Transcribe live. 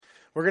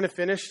We're going to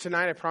finish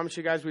tonight. I promised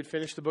you guys we'd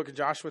finish the book of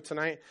Joshua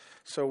tonight.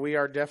 So we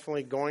are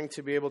definitely going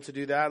to be able to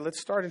do that.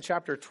 Let's start in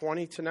chapter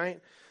 20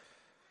 tonight.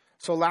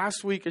 So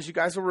last week, as you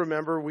guys will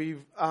remember,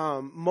 we've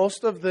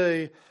most of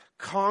the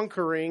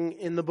conquering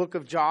in the book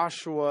of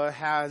Joshua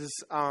has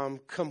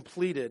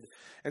completed.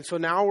 And so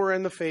now we're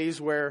in the phase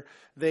where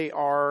they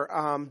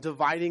are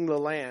dividing the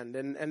land.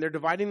 And they're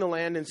dividing the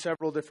land in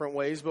several different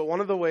ways. But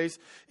one of the ways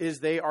is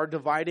they are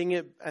dividing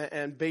it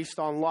and based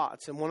on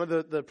lots. And one of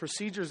the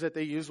procedures that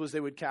they used was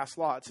they would cast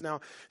lots. Now,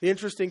 the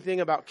interesting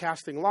thing about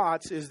casting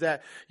lots is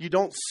that you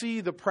don't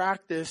see the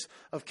practice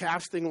of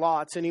casting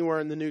lots anywhere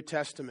in the New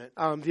Testament.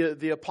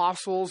 The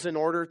apostles, in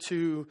order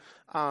to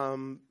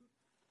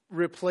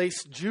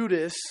replace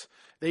Judas,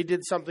 they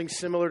did something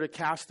similar to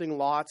casting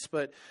lots,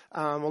 but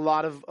a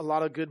lot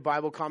of good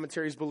Bible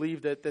commentaries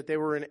believe that they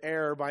were in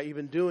error by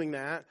even doing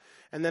that.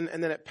 And then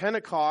at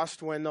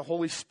Pentecost, when the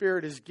Holy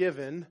Spirit is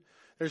given,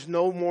 there's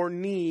no more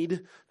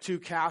need to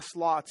cast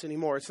lots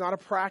anymore. It's not a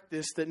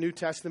practice that New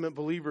Testament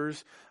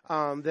believers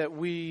that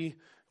we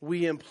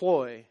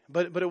employ,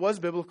 but it was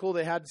biblical.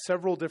 They had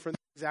several different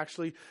things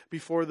actually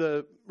before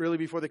the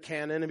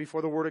canon and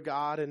before the Word of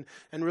God, and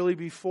really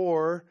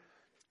before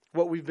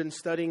what we've been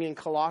studying in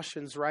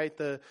Colossians, right?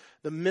 The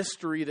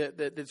mystery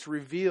that's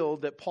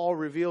revealed, that Paul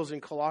reveals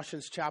in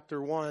Colossians chapter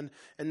 1.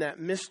 And that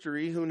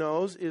mystery, who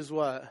knows, is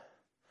what?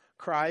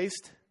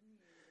 Christ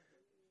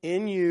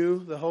in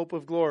you, the hope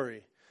of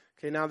glory.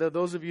 Okay, now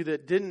those of you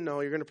that didn't know,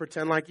 you're going to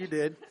pretend like you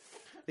did.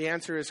 The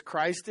answer is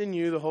Christ in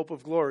you, the hope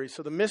of glory.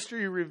 So the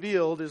mystery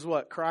revealed is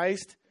what?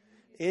 Christ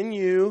in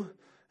you,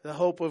 the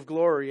hope of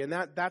glory. And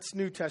that's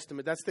New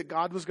Testament. That's that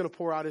God was going to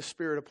pour out His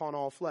Spirit upon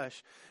all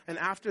flesh. And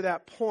after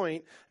that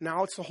point,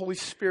 now it's the Holy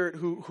Spirit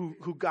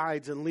who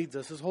guides and leads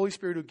us. It's the Holy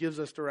Spirit who gives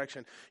us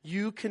direction.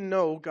 You can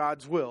know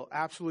God's will.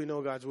 Absolutely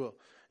know God's will.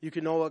 You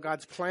can know what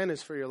God's plan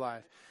is for your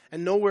life.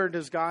 And nowhere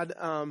does God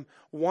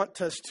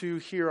want us to,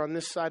 here on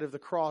this side of the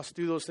cross,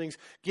 do those things.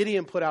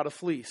 Gideon put out a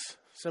fleece.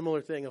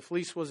 Similar thing. A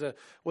fleece was a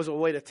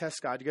way to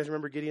test God. You guys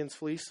remember Gideon's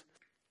fleece?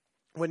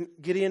 When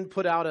Gideon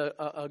put out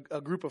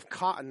a group of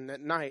cotton at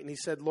night, and he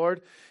said,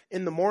 Lord,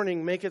 in the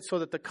morning, make it so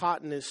that the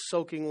cotton is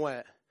soaking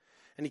wet.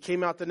 And he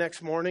came out the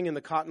next morning, and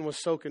the cotton was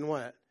soaking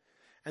wet.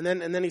 And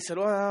then he said,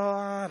 well,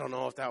 I don't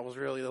know if that was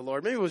really the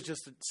Lord. Maybe it was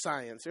just a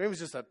science. Maybe it was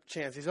just a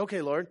chance. He said,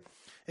 okay, Lord,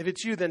 if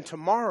it's you, then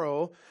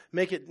tomorrow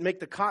make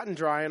the cotton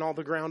dry and all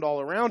the ground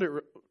all around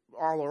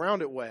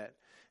it wet.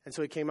 And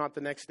so he came out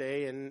the next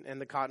day,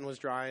 and the cotton was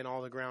dry, and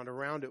all the ground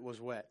around it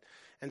was wet.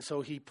 And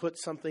so he put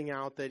something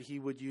out that he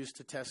would use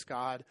to test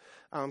God.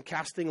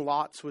 Casting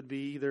lots would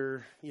be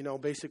either,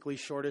 basically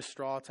shortest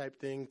straw type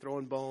thing,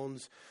 throwing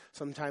bones,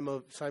 some type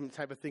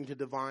of thing to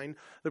divine.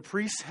 The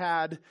priests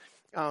had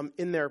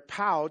in their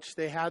pouch,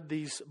 they had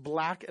these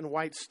black and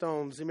white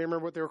stones. You may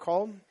remember what they were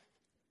called?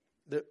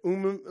 The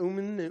Urim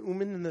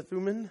and the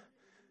Thummim.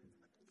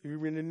 The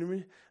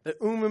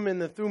Urim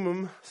and the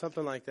Thummim,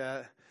 something like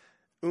that.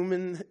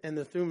 Urim and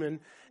the Thummim,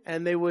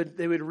 and they would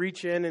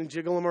reach in and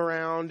jiggle them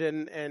around,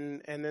 and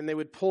then they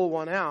would pull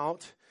one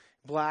out,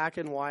 black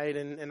and white,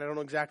 and I don't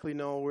exactly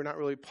know. We're not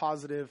really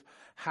positive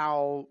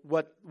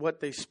what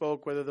they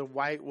spoke, whether the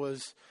white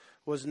was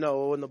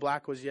no and the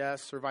black was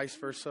yes, or vice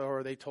versa,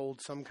 or they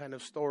told some kind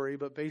of story.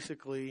 But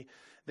basically,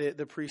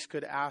 the priest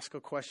could ask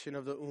a question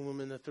of the Urim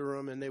and the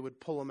Thummim, and they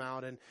would pull them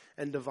out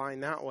and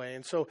divine that way.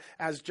 And so,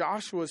 as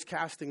Joshua was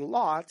casting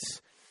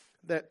lots,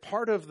 that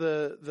part of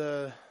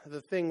the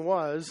thing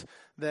was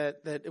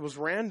that it was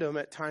random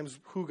at times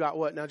who got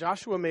what. Now,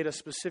 Joshua made a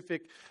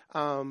specific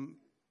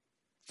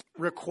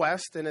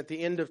request, and at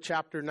the end of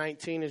chapter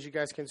 19, as you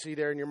guys can see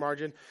there in your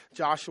margin,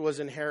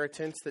 Joshua's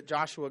inheritance, that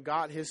Joshua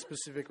got his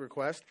specific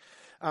request.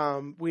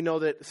 We know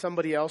that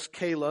somebody else,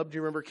 Caleb, do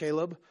you remember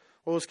Caleb?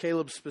 What was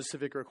Caleb's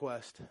specific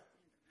request?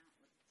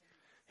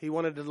 He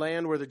wanted to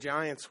land where the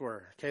giants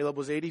were. Caleb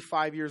was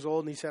 85 years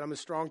old, and he said, I'm as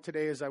strong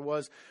today as I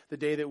was the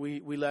day that we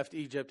left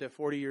Egypt at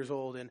 40 years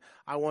old, and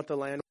I want the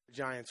land where the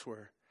giants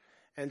were.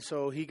 And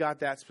so he got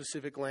that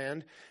specific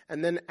land.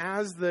 And then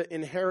as the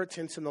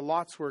inheritance and the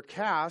lots were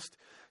cast,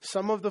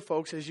 some of the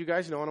folks, as you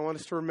guys know, and I want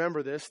us to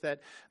remember this,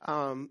 that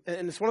and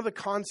it's one of the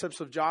concepts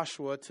of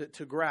Joshua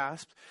to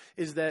grasp,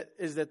 is that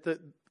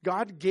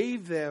God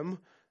gave them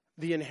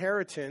the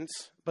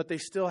inheritance, but they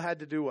still had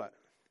to do what?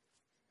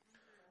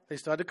 They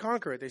still had to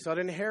conquer it. They still had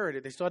to inherit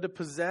it. They still had to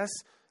possess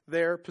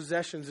their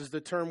possessions, is the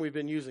term we've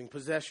been using.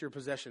 Possess your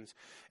possessions.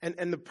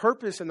 And the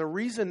purpose and the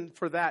reason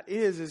for that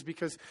is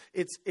because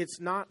it's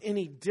not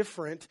any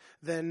different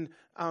than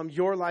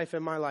your life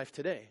and my life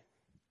today.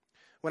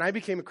 When I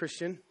became a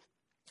Christian,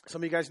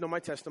 some of you guys know my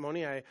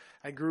testimony.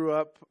 I grew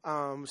up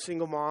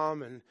single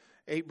mom and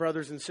 8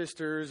 brothers and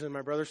sisters, and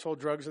my brother sold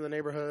drugs in the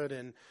neighborhood,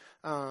 and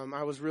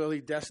I was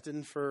really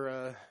destined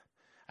for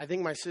I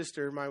think my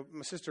sister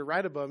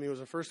right above me was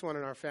the first one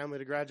in our family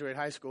to graduate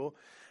high school,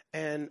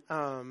 and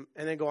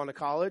then go on to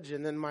college.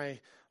 And then my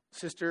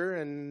sister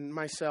and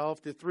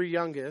myself, the 3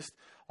 youngest,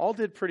 all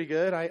did pretty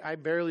good. I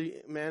barely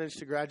managed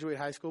to graduate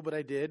high school, but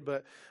I did.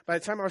 But by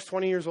the time I was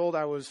 20 years old,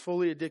 I was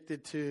fully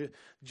addicted to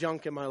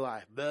junk in my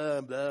life.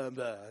 Blah, blah,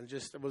 blah. And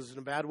just, it was in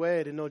a bad way.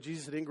 I didn't know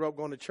Jesus. I didn't grow up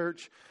going to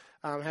church.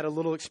 Had a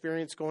little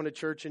experience going to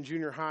church in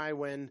junior high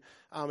when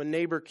a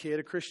neighbor kid,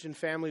 a Christian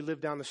family,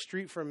 lived down the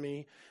street from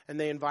me, and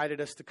they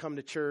invited us to come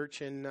to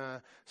church. And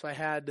so I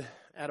had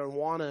at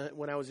Awana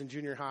when I was in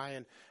junior high,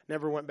 and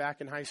never went back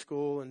in high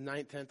school. In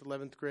 9th, 10th,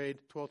 11th grade,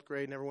 12th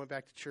grade, never went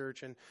back to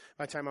church. And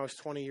by the time I was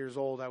 20 years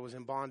old, I was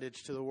in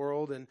bondage to the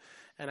world. And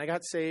I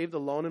got saved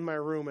alone in my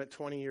room at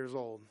 20 years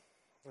old.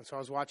 And so I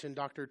was watching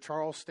Dr.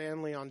 Charles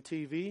Stanley on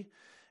TV,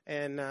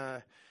 and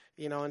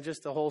and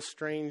just the whole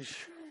strange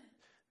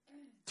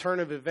turn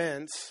of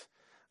events,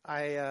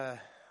 I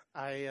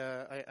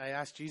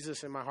asked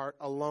Jesus in my heart,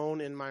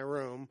 alone in my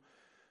room,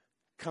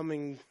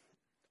 coming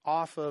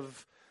off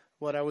of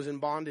what I was in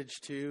bondage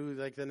to,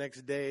 like the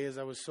next day as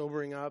I was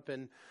sobering up.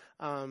 And,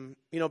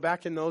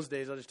 back in those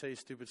days, I'll just tell you a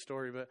stupid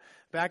story, but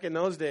back in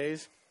those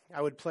days,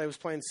 I was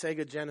playing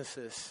Sega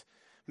Genesis,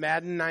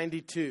 Madden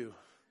 92,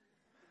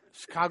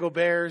 Chicago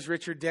Bears,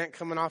 Richard Dent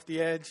coming off the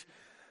edge.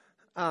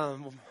 I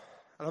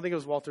don't think it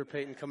was Walter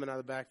Payton coming out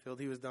of the backfield.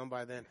 He was done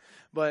by then.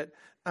 But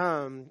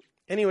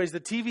anyways, the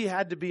TV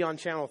had to be on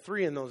Channel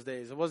 3 in those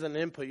days. It wasn't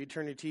an input. You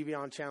turn your TV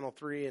on Channel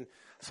 3. And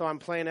so I'm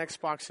playing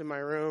Xbox in my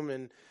room,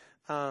 and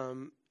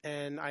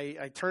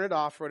I turn it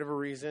off for whatever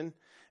reason,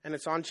 and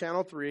it's on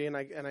Channel 3, and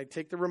I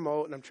take the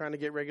remote, and I'm trying to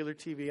get regular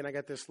TV, and I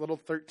got this little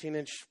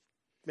 13-inch,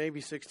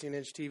 maybe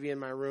 16-inch TV in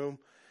my room,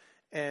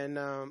 and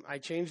I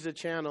change the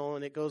channel,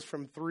 and it goes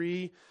from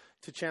 3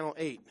 to Channel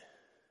 8.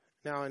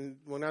 Now,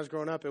 when I was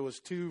growing up, it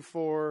was 2,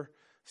 4,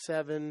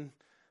 7,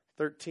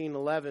 13,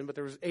 11, but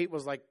 8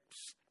 was like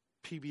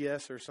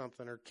PBS or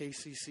something, or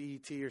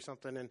KCCET or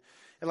something, and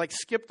it like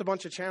skipped a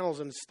bunch of channels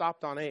and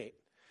stopped on 8,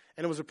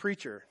 and it was a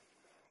preacher,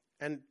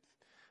 and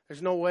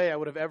there's no way I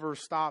would have ever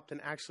stopped and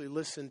actually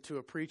listened to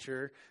a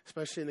preacher,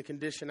 especially in the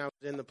condition I was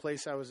in, the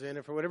place I was in,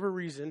 and for whatever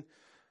reason,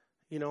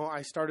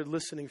 I started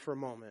listening for a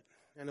moment,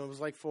 and it was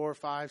like 4,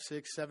 5,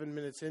 6, 7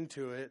 minutes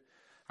into it,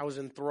 I was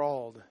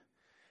enthralled.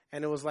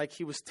 And it was like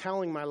he was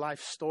telling my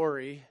life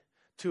story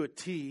to a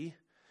T.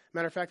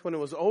 Matter of fact, when it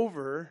was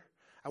over,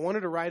 I wanted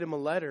to write him a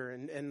letter.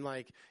 And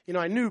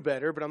I knew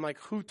better, but I'm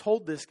like, who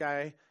told this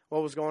guy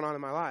what was going on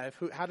in my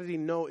life? How did he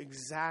know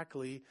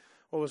exactly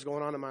what was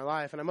going on in my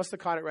life? And I must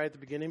have caught it right at the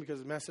beginning because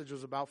the message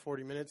was about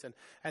 40 minutes. And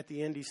at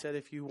the end, he said,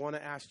 if you want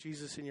to ask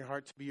Jesus in your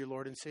heart to be your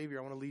Lord and Savior,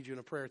 I want to lead you in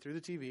a prayer through the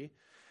TV.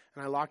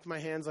 And I locked my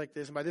hands like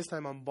this. And by this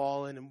time, I'm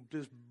bawling, and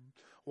just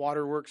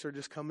waterworks are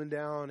just coming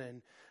down,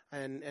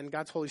 and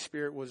God's Holy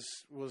Spirit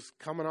was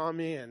coming on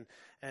me,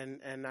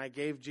 and I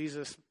gave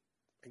Jesus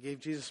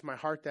my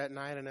heart that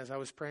night. And as I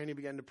was praying, he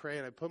began to pray,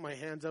 and I put my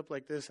hands up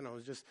like this, and I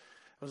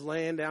was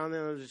laying down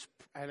there,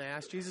 and I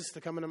asked Jesus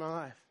to come into my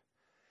life.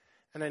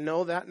 And I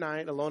know that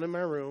night, alone in my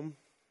room,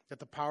 that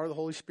the power of the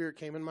Holy Spirit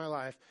came in my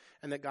life,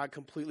 and that God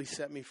completely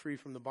set me free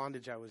from the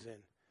bondage I was in.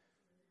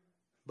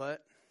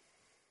 But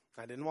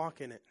I didn't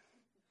walk in it.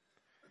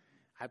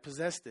 I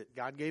possessed it.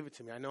 God gave it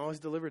to me. I know I was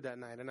delivered that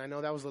night, and I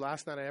know that was the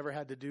last night I ever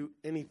had to do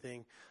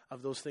anything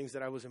of those things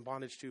that I was in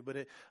bondage to.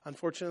 But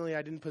unfortunately,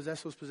 I didn't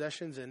possess those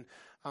possessions, and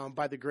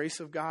by the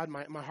grace of God,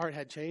 my heart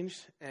had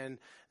changed. And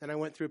then I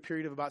went through a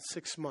period of about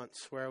 6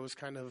 months where I was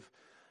kind of,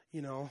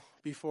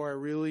 before I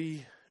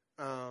really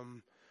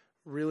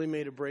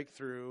made a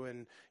breakthrough.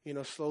 And,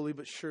 slowly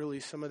but surely,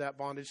 some of that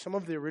bondage, some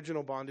of the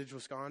original bondage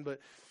was gone,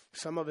 but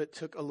some of it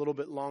took a little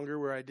bit longer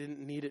where I didn't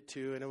need it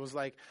to. And it was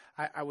like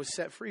I was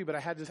set free, but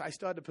I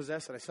still had to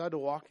possess it. I still had to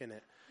walk in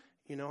it.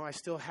 I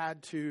still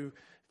had to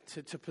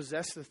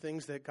possess the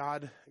things that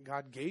God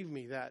gave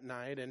me that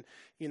night. And,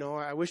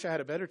 I wish I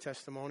had a better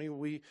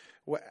testimony.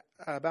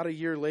 About a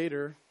year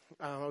later,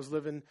 I was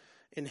living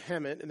in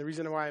Hemet, and the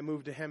reason why I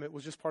moved to Hemet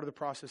was just part of the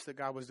process that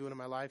God was doing in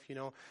my life.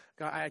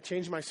 I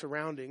changed my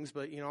surroundings,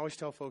 but, I always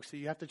tell folks that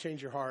you have to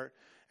change your heart,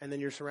 and then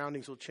your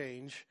surroundings will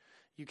change.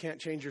 You can't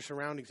change your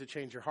surroundings to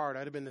change your heart.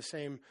 I'd have been the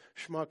same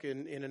schmuck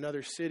in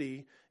another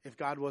city if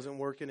God wasn't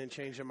working and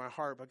changing my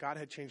heart. But God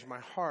had changed my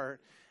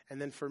heart.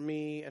 And then for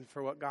me and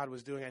for what God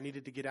was doing, I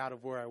needed to get out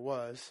of where I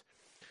was.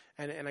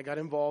 And I got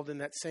involved in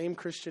that same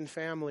Christian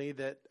family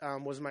that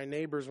was my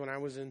neighbors when I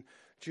was in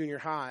junior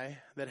high,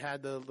 that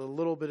had the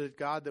little bit of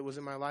God that was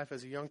in my life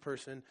as a young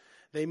person.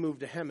 They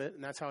moved to Hemet,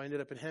 and that's how I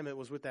ended up in Hemet,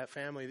 was with that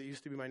family that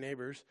used to be my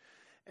neighbors.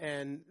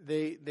 And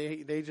they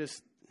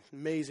just,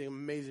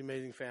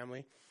 amazing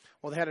family.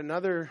 Well, they had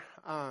another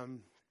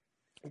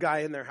guy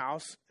in their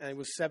house, and he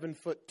was 7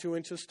 foot 2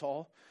 inches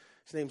tall.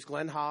 His name's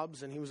Glenn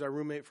Hobbs, and he was our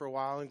roommate for a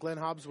while. And Glenn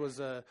Hobbs was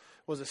a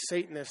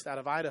Satanist out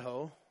of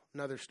Idaho.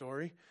 Another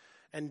story.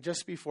 And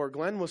just before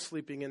Glenn was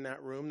sleeping in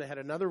that room, they had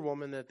another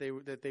woman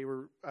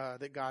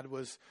that God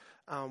was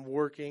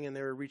working, and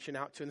they were reaching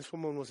out to. And this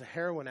woman was a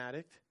heroin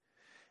addict,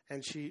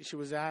 and she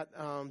was at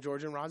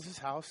George and Roz's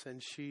house,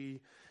 and she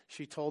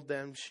told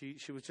them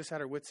she was just at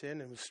her wits'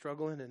 end and was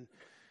struggling. And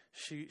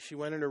she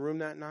went in her room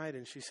that night,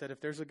 and she said, if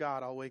there's a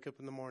God, I'll wake up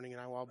in the morning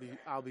and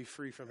I'll be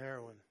free from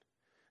heroin.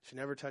 She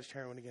never touched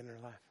heroin again in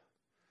her life.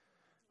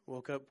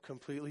 woke up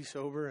completely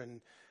sober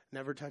and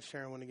never touched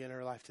heroin again in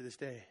her life to this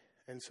day.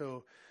 And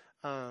so,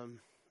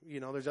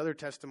 there's other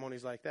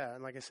testimonies like that.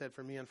 And like I said,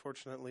 for me,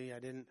 unfortunately, I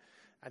didn't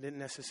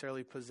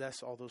necessarily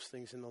possess all those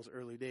things in those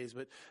early days.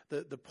 But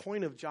the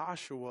point of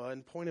Joshua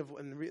and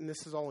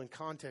this is all in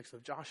context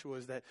of Joshua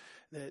is that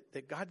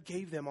God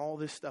gave them all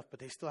this stuff, but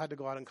they still had to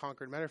go out and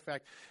conquer. Matter of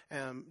fact,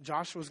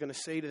 Joshua was going to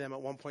say to them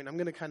at one point, I'm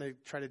going to kind of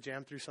try to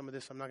jam through some of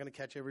this. I'm not going to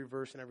catch every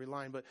verse and every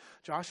line, but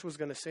Joshua was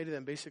going to say to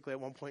them basically at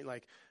one point,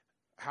 like,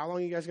 how long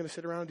are you guys going to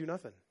sit around and do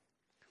nothing?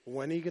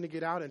 When are you going to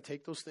get out and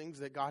take those things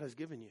that God has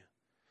given you?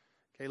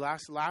 Okay,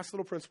 last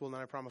little principle, and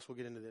then I promise we'll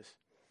get into this.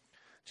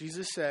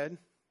 Jesus said,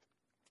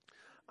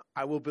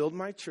 I will build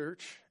my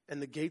church,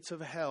 and the gates of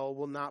hell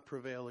will not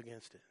prevail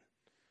against it.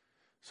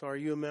 So are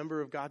you a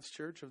member of God's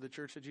church, of the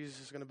church that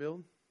Jesus is going to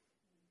build?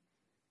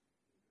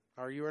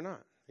 Are you or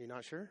not? Are you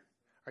not sure?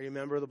 Are you a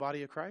member of the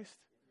body of Christ?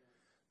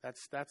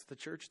 That's the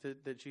church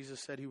that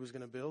Jesus said he was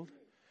going to build.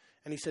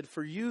 And he said,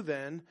 for you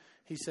then,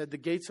 he said, the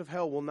gates of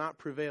hell will not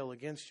prevail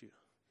against you.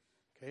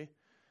 Okay?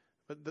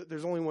 But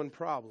there's only one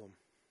problem.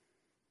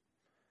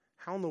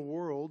 How in the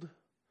world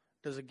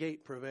does a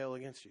gate prevail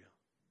against you?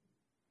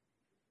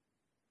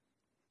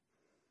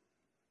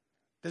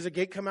 Does a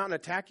gate come out and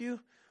attack you?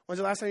 When's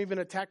the last time you've been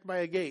attacked by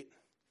a gate?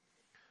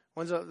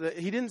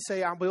 He didn't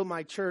say, I'll build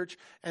my church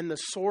and the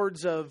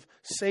swords of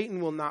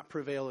Satan will not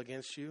prevail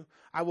against you.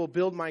 I will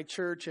build my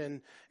church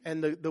and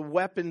the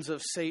weapons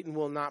of Satan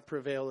will not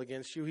prevail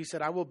against you. He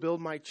said, I will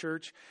build my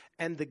church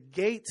and the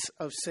gates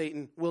of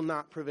Satan will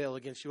not prevail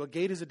against you. A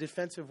gate is a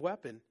defensive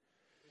weapon.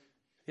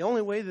 The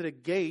only way that a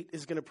gate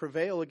is going to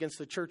prevail against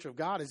the church of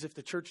God is if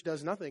the church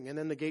does nothing and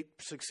then the gate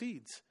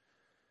succeeds.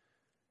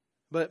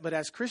 But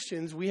as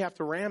Christians, we have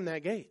to ram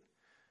that gate.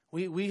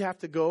 We have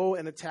to go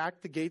and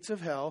attack the gates of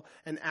hell,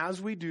 and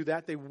as we do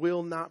that, they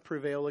will not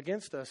prevail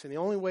against us. And the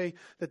only way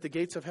that the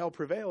gates of hell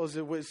prevail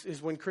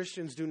is when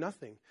Christians do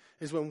nothing,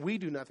 is when we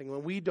do nothing,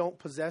 when we don't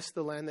possess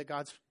the land that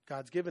God's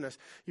given us.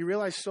 You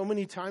realize so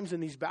many times in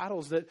these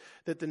battles that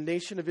the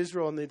nation of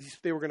Israel, and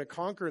they were going to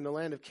conquer in the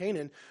land of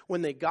Canaan,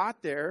 when they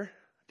got there,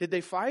 did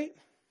they fight?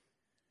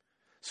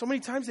 So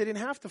many times they didn't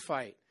have to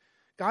fight.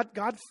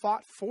 God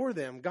fought for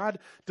them. God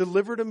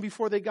delivered them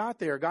before they got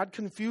there. God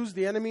confused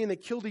the enemy and they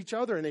killed each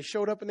other and they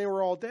showed up and they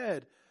were all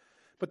dead.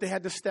 But they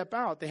had to step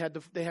out. They had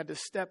to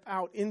step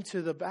out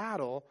into the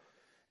battle,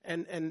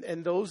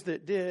 and those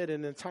that did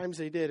and the times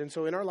they did. And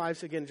so in our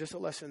lives, again, just a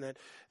lesson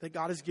that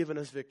God has given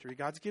us victory.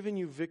 God's given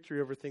you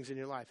victory over things in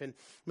your life. And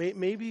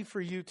maybe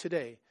for you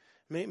today,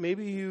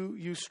 maybe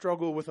you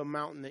struggle with a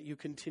mountain that you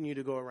continue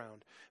to go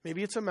around.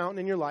 Maybe it's a mountain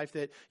in your life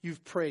that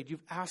you've prayed.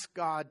 You've asked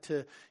God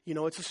to,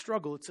 it's a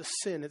struggle. It's a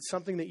sin. It's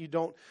something that you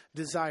don't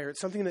desire.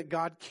 It's something that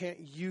God can't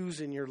use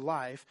in your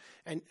life.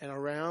 And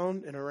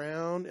around and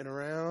around and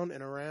around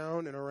and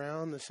around and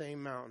around the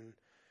same mountain.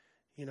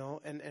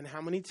 And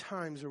how many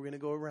times are we going to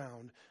go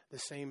around the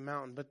same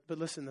mountain? But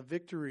listen, the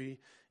victory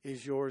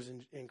is yours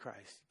in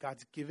Christ.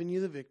 God's given you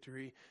the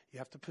victory. You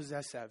have to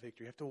possess that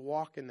victory. You have to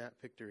walk in that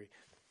victory.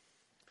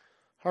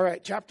 All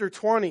right, chapter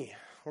 20.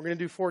 We're going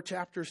to do 4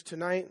 chapters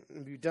tonight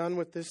and be done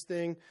with this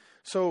thing.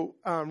 So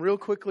real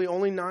quickly,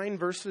 only 9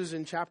 verses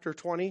in chapter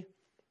 20.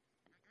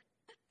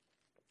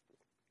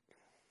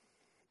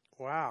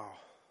 Wow.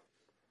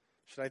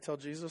 Should I tell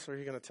Jesus or are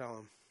you going to tell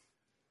him?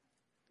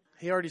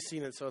 He already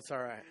seen it, so it's all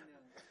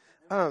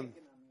right.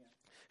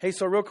 Hey,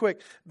 so real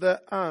quick,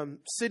 the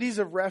cities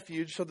of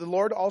refuge. So the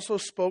Lord also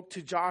spoke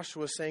to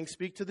Joshua, saying,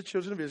 speak to the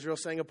children of Israel,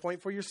 saying,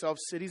 appoint for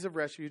yourselves cities of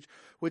refuge,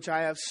 which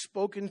I have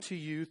spoken to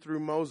you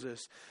through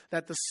Moses,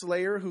 that the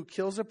slayer who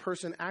kills a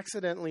person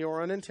accidentally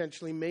or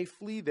unintentionally may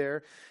flee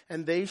there,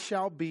 and they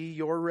shall be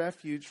your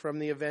refuge from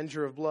the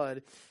avenger of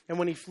blood. And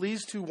when he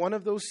flees to one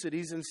of those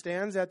cities and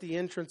stands at the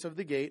entrance of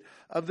the gate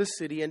of the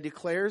city and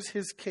declares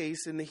his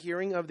case in the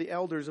hearing of the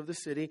elders of the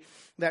city,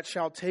 that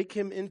shall take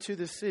him into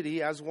the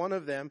city as one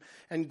of them,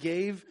 and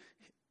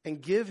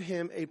give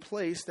him a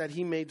place that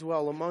he may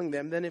dwell among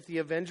them. Then if the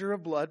avenger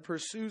of blood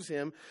pursues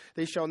him,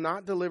 they shall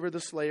not deliver the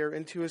slayer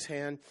into his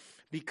hand,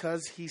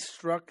 because he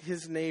struck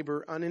his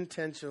neighbor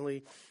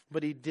unintentionally,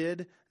 but he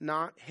did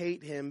not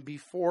hate him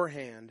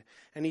beforehand.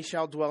 And he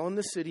shall dwell in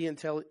the city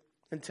until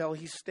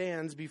he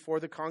stands before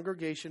the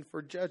congregation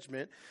for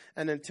judgment,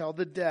 and until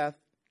the death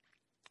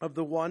of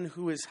the one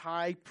who is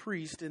high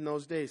priest in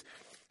those days.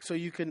 So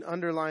you can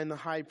underline the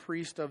high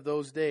priest of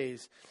those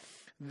days.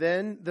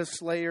 Then the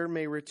slayer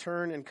may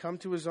return and come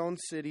to his own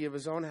city of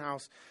his own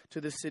house,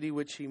 to the city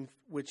which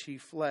he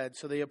fled.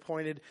 So they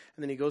appointed,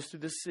 and then he goes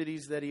through the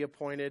cities that he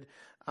appointed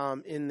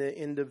in the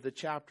end of the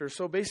chapter.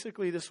 So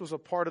basically this was a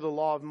part of the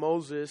law of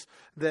Moses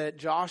that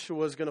Joshua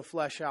was going to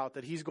flesh out,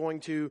 that he's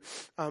going to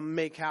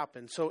make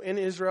happen. So in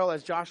Israel,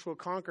 as Joshua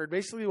conquered,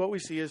 basically what we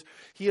see is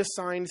he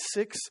assigned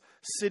 6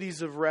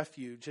 cities of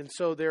refuge. And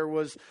so there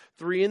was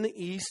 3 in the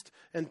east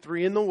and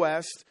 3 in the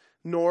west,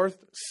 north,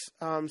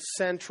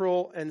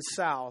 central, and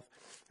south.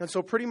 And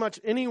so pretty much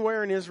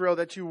anywhere in Israel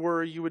that you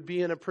were, you would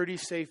be in a pretty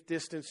safe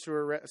distance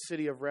to a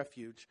city of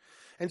refuge.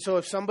 And so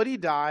if somebody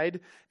died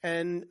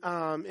and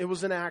it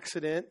was an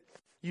accident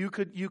you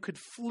could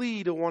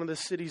flee to one of the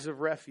cities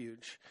of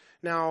refuge.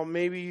 Now,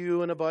 maybe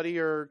you and a buddy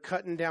are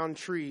cutting down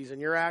trees and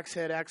your axe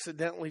head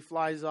accidentally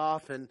flies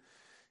off and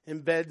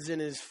embeds in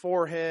his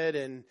forehead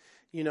and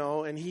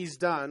he's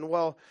done.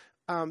 Well,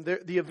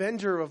 the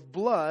avenger of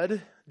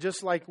blood,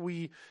 just like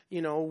we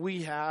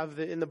have,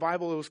 in the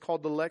Bible it was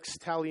called the lex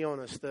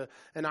talionis,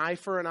 an eye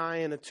for an eye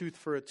and a tooth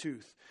for a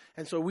tooth.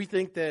 And so we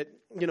think that,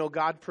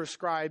 God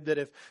prescribed that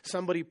if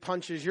somebody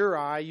punches your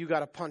eye, you got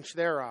to punch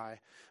their eye.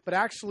 But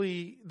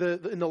actually,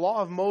 in the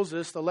law of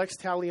Moses, the lex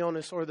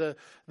talionis, or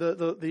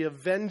the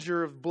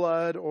avenger of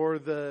blood, or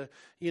the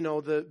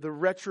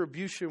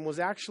retribution, was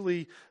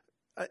actually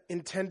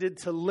intended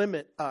to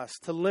limit us,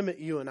 to limit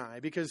you and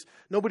I, because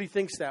nobody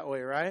thinks that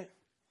way, right?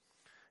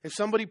 If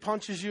somebody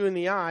punches you in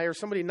the eye or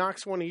somebody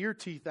knocks one of your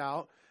teeth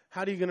out,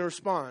 how are you going to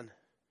respond?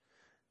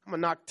 I'm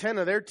going to knock 10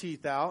 of their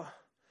teeth out.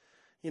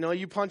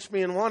 You punch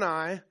me in one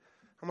eye,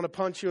 I'm going to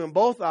punch you in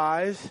both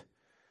eyes,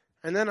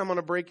 and then I'm going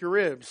to break your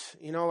ribs.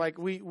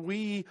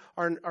 We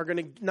are going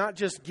to not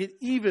just get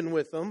even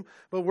with them,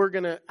 but we're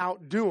going to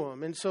outdo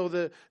them. And so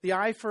the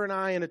eye for an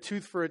eye and a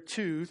tooth for a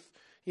tooth,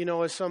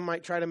 as some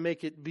might try to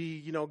make it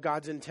be,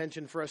 God's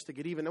intention for us to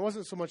get even. It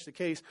wasn't so much the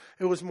case.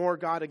 It was more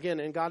God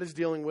again. And God is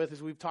dealing with,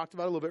 as we've talked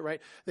about a little bit,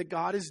 right, that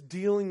God is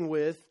dealing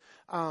with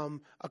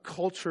a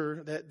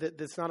culture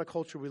that's not a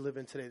culture we live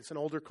in today. It's an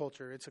older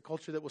culture. It's a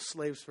culture that was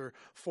slaves for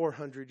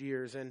 400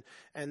 years and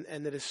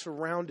that is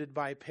surrounded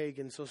by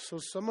pagans. So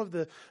some of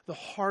the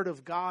heart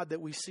of God that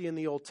we see in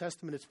the Old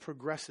Testament is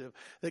progressive,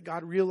 that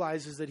God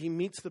realizes that he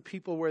meets the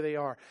people where they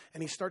are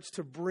and he starts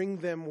to bring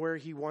them where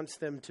he wants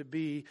them to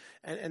be.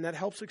 And that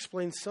helps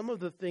explain some of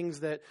the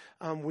things that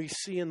we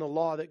see in the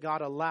law that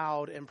God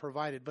allowed and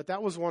provided. But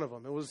that was one of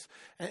them.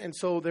 And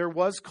so there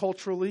was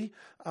culturally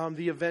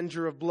the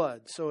avenger of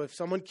blood. So if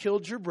someone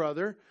killed your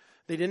brother,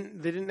 they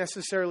didn't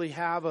necessarily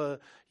have a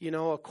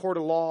court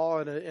of law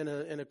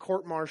and a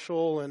court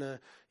martial and a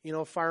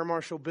fire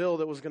marshal bill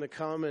that was going to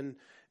come, and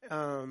it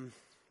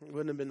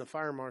wouldn't have been the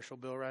fire marshal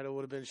bill, right? It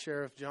would have been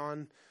Sheriff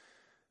John.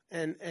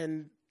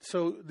 And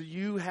so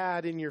you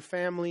had in your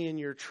family, in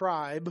your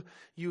tribe,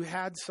 you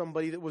had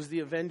somebody that was the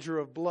avenger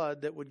of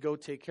blood that would go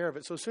take care of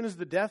it. So as soon as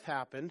the death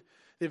happened,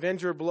 the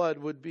avenger of blood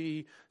would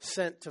be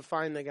sent to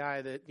find the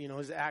guy that,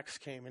 his axe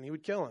came, and he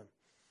would kill him.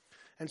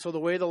 And so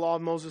the way the law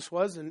of Moses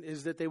was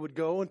is that they would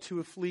go and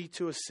flee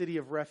to a city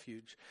of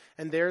refuge.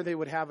 And there they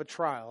would have a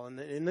trial. And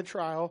in the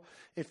trial,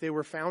 if they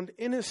were found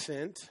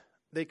innocent,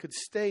 they could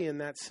stay in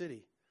that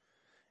city.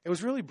 It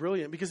was really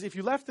brilliant because if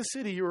you left the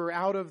city, you were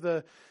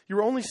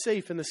only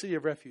safe in the city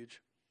of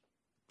refuge.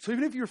 So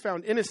even if you were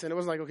found innocent, it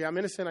wasn't like, okay, I'm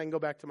innocent, I can go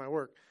back to my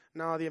work.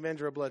 No, the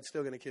avenger of blood's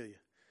still going to kill you.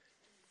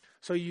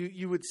 So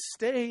you would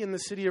stay in the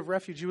city of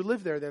refuge. You would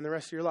live there then the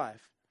rest of your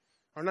life.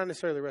 Or not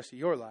necessarily the rest of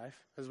your life,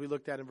 as we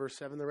looked at in verse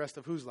 7, the rest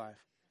of whose life?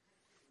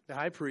 The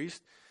high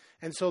priest.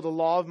 And so the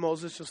law of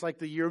Moses, just like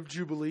the year of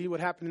Jubilee,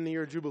 what happened in the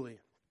year of Jubilee?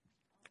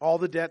 All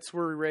the debts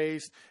were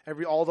erased.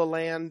 All the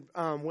land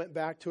went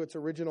back to its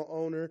original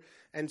owner.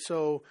 And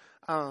so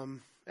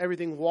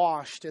everything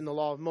washed in the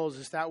law of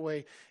Moses. That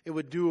way it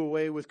would do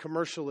away with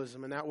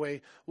commercialism. And that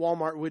way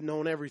Walmart wouldn't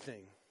own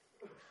everything.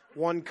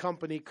 One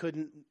company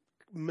couldn't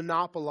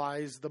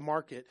monopolize the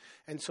market.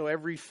 And so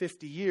every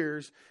 50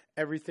 years,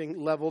 everything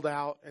leveled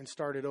out and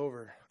started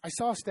over. I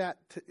saw a stat,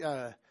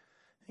 I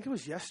think it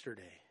was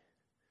yesterday.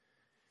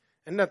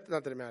 And not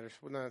that it matters.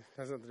 It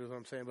has nothing to do with what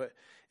I'm saying. But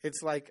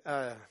it's like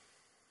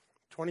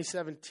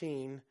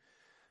 2017.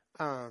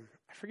 I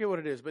forget what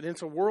it is. But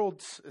it's a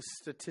world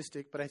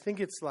statistic. But I think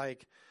it's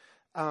like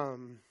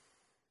 2%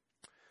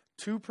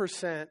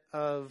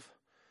 of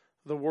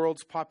the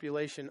world's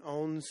population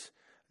owns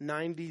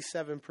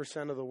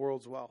 97% of the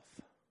world's wealth.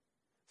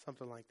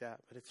 Something like that.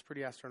 But it's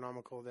pretty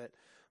astronomical that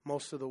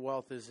most of the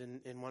wealth is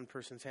in one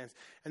person's hands.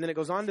 And then it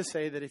goes on to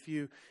say that if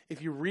you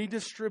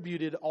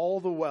redistributed all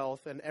the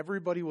wealth and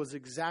everybody was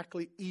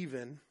exactly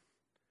even,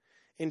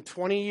 in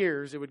 20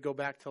 years, it would go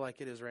back to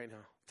like it is right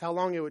now. It's how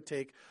long it would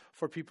take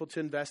for people to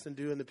invest and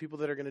do, and the people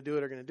that are going to do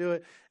it are going to do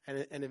it.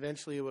 And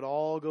eventually it would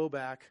all go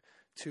back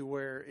to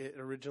where it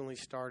originally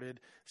started.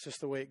 It's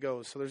just the way it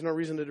goes. So there's no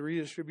reason to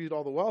redistribute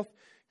all the wealth,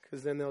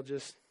 because then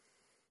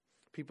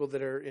people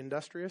that are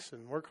industrious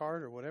and work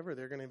hard or whatever,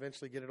 they're going to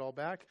eventually get it all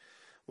back.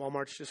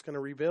 Walmart's just going to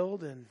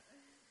rebuild, and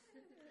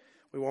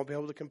we won't be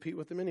able to compete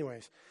with them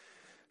anyways.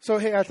 So,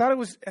 hey, I thought it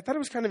was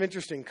kind of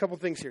interesting. A couple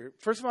things here.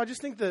 First of all, I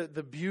just think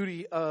the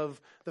beauty of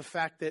the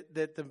fact that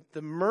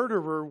the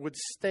murderer would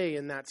stay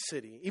in that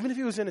city, even if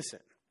he was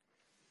innocent.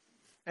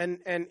 And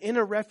in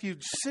a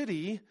refuge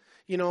city,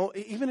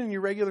 even in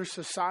your regular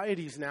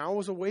societies now,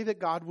 was a way that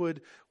God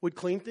would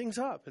clean things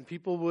up. And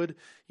people would,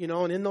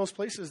 and in those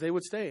places they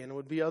would stay. And it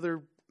would be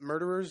other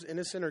murderers,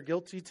 innocent or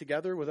guilty,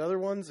 together with other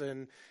ones.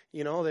 And,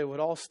 they would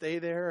all stay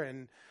there.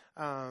 And,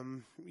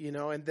 and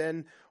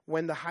then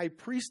when the high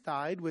priest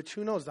died, which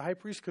who knows, the high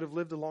priest could have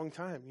lived a long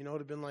time. It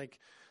would have been like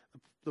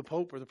the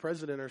Pope or the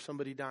president or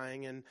somebody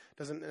dying, and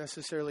doesn't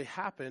necessarily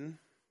happen.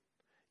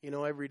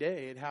 every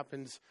day. It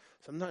happens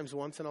sometimes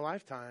once in a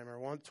lifetime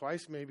or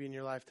twice maybe in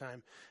your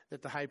lifetime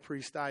that the high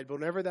priest died. But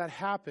whenever that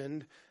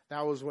happened,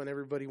 that was when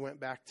everybody went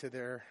back to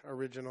their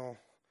original,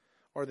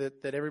 or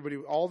that everybody,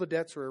 all the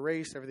debts were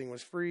erased, everything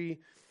was free,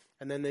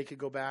 and then they could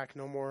go back,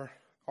 no more,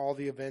 all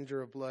the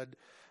avenger of blood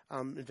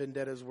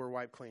vendettas were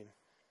wiped clean.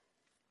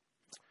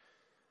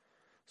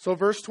 So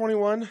verse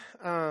 21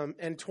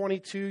 and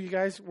 22, you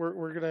guys,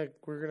 we're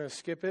gonna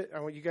skip it.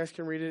 I want you guys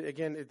can read it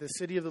again. The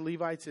city of the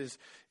Levites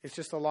it's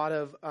just a lot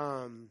of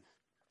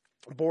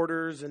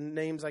borders and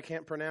names I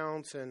can't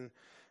pronounce, and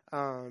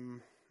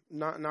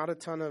not a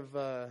ton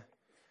of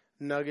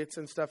nuggets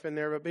and stuff in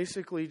there. But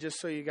basically, just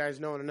so you guys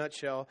know in a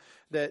nutshell,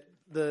 that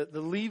the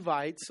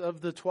Levites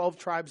of the 12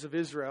 tribes of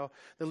Israel,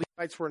 the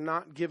Levites were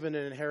not given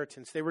an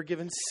inheritance. They were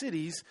given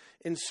cities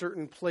in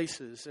certain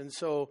places. And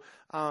so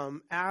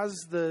as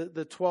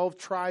the 12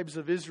 tribes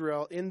of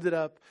Israel ended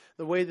up,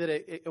 the way that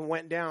it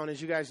went down,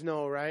 as you guys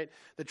know, right?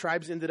 The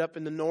tribes ended up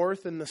in the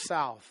north and the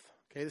south.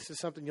 Okay, this is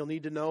something you'll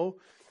need to know.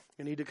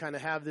 You need to kind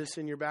of have this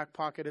in your back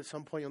pocket at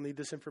some point. You'll need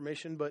this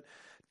information. But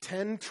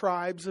 10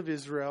 tribes of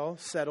Israel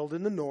settled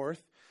in the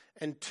north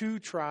and 2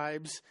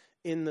 tribes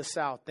in the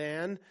south,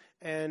 Dan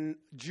and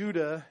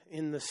Judah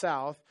in the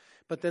south.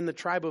 But then the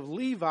tribe of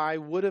Levi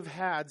would have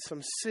had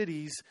some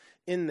cities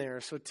in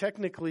there. So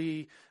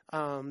technically,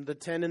 the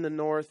 10 in the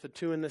north, the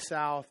 2 in the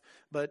south,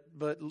 but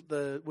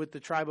with the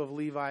tribe of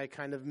Levi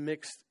kind of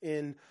mixed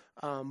in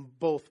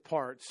both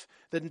parts.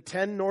 The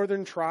 10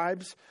 northern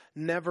tribes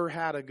never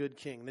had a good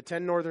king. The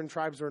 10 northern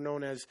tribes were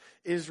known as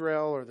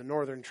Israel, or the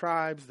northern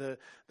tribes. The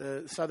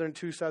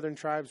two southern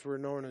tribes were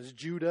known as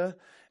Judah.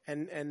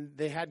 And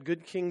they had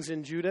good kings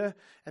in Judah,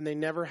 and they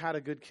never had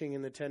a good king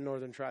in the 10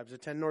 northern tribes. The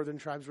 10 northern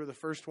tribes were the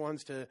first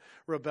ones to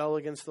rebel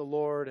against the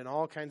Lord and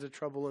all kinds of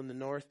trouble in the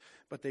north,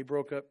 but they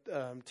broke up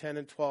 10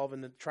 and 12.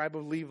 And the tribe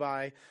of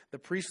Levi, the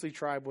priestly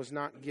tribe, was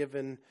not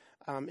given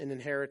an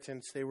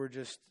inheritance. They were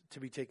just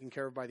to be taken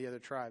care of by the other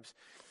tribes.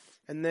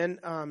 And then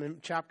in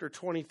chapter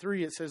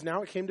 23, it says,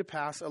 "Now it came to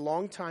pass a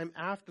long time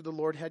after the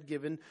Lord had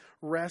given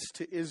rest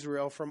to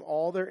Israel from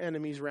all their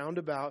enemies round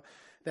about,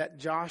 that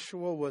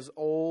Joshua was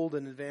old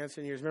and advanced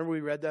in years." Remember,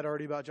 we read that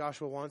already about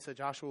Joshua once, that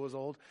Joshua was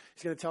old.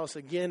 He's going to tell us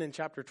again in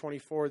chapter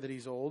 24 that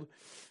he's old.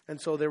 And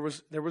so there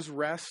was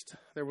rest.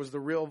 There was the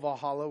real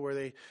Valhalla where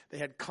they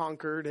had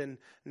conquered, and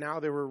now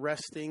they were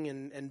resting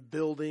and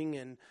building,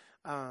 and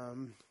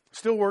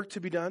still work to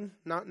be done.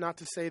 Not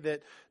to say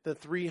that the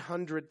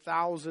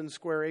 300,000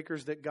 square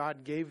acres that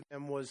God gave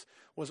them was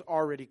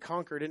already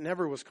conquered. It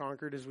never was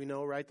conquered, as we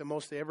know, right? The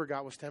most they ever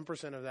got was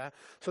 10% of that.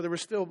 So there were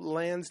still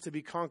lands to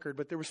be conquered,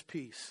 but there was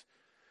peace.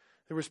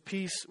 There was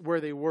peace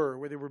where they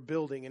were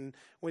building, and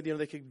when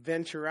they could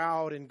venture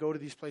out and go to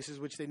these places,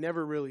 which they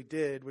never really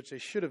did, which they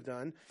should have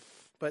done.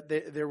 But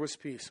there was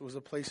peace. It was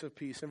a place of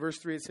peace. In verse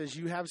 3, it says,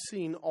 "You have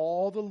seen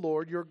all the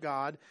Lord your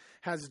God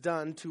has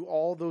done to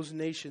all those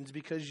nations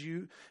because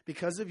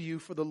of you,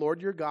 for the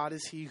Lord your God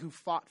is he who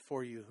fought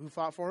for you." Who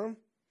fought for him?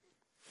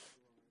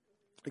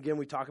 Again,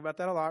 we talk about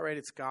that a lot, right?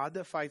 It's God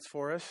that fights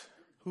for us.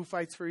 Who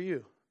fights for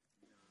you?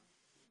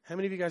 How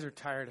many of you guys are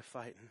tired of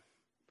fighting?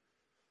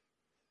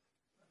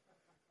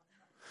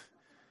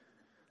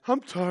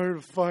 I'm tired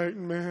of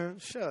fighting, man.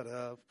 Shut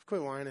up.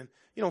 Quit whining.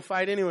 You don't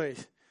fight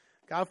anyways.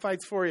 God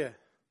fights for you.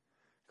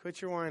 Quit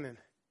your whining.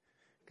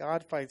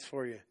 God fights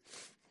for you.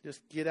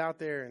 Just get out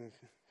there and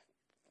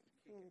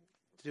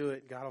do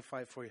it. God will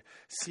fight for you.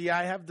 "See,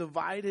 I have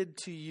divided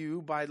to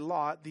you by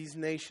lot these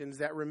nations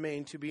that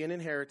remain to be an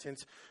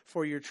inheritance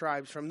for your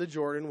tribes from the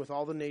Jordan with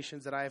all the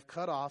nations that I have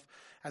cut off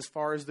as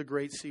far as the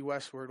great sea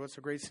westward." What's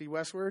the great sea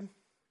westward?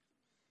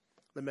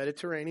 The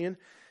Mediterranean.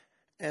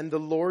 "And the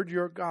Lord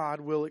your God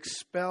will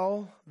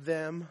expel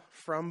them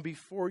from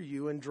before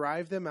you and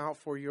drive them out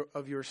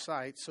of your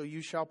sight. So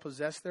you shall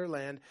possess their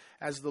land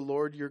as the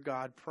Lord your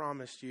God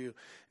promised you."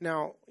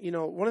 Now,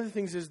 one of the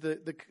things is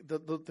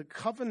the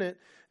covenant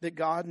that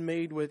God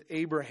made with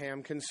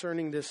Abraham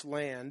concerning this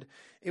land.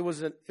 It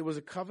was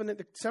a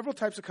covenant, several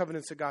types of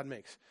covenants that God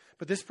makes.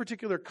 But this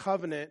particular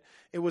covenant,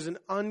 it was an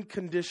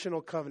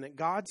unconditional covenant.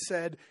 God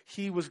said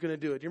he was going to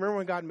do it. Do you remember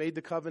when God made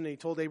the covenant? He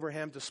told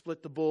Abraham to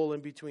split the bull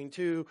in between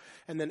two.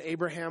 And then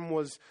Abraham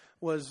was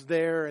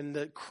there, and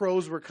the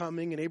crows were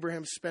coming. And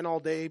Abraham spent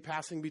all day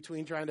passing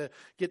between trying to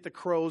get the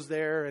crows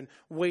there and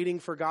waiting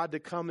for God to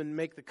come and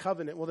make the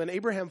covenant. Well, then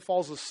Abraham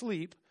falls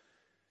asleep.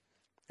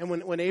 And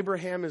when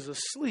Abraham is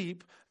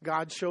asleep,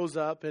 God shows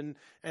up and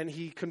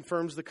he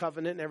confirms the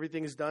covenant and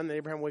everything is done. And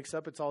Abraham wakes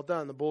up, it's all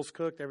done. The bull's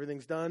cooked,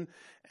 everything's done.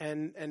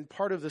 And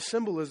part of the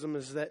symbolism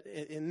is that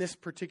in this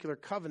particular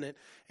covenant,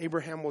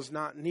 Abraham was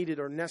not needed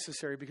or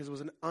necessary because it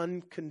was an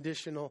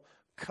unconditional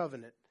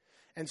covenant.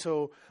 And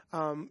so,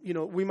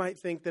 we might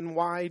think, then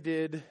why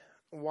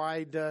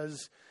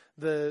does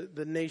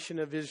the nation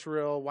of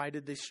Israel, why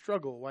did they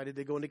struggle? Why did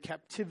they go into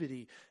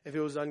captivity if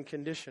it was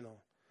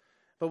unconditional?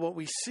 But what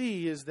we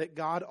see is that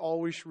God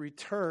always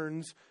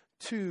returns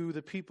to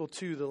the people,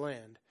 to the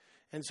land.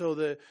 And so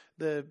the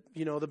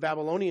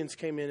Babylonians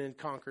came in and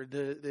conquered.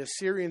 The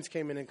Assyrians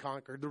came in and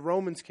conquered. The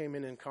Romans came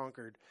in and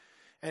conquered.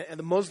 And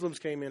the Muslims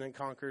came in and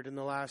conquered in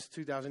the last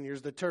 2,000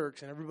 years, the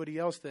Turks and everybody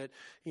else that,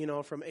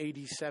 from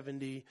AD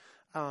 70,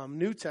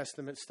 New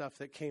Testament stuff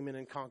that came in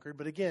and conquered.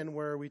 But again,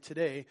 where are we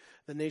today?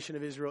 The nation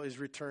of Israel is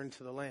returned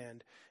to the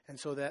land. And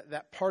so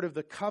that part of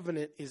the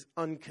covenant is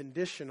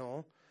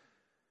unconditional.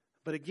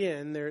 But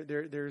again,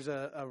 there's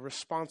a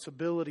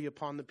responsibility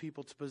upon the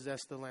people to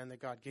possess the land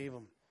that God gave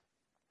them.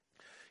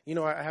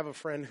 I have a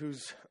friend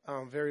who's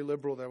very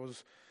liberal that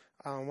was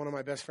one of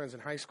my best friends in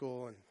high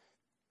school,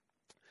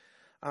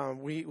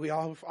 and we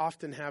all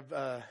often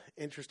have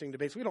interesting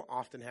debates. We don't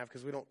often have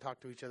because we don't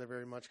talk to each other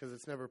very much because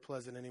it's never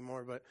pleasant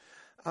anymore. But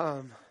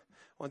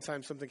one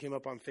time something came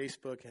up on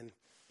Facebook, and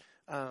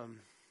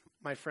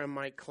my friend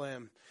Mike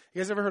Clem.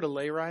 You guys ever heard of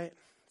Layrite?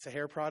 It's a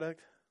hair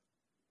product.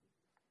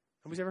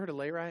 Nobody's ever heard of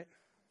Layrite?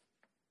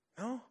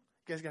 No? You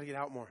guys got to get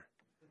out more.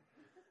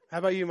 How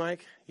about you,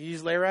 Mike? You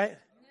use Layrite?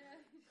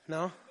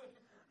 No?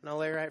 No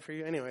Layrite for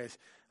you? Anyways,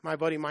 my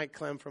buddy Mike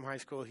Clem from high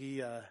school,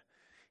 he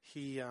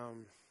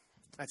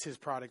that's his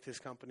product, his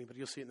company, but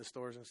you'll see it in the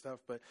stores and stuff.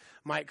 But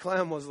Mike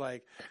Clem was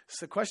like,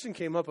 so the question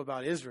came up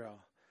about Israel.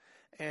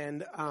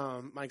 And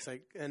Mike's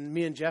like, and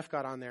me and Jeff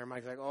got on there.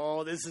 Mike's like,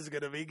 oh, this is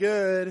going to be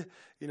good,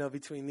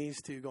 between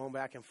these two going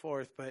back and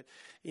forth. But,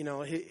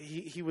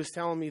 he was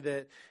telling me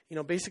that,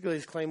 basically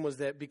his claim was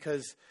that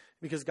because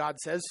God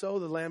says so,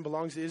 the land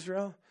belongs to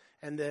Israel,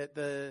 and that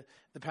the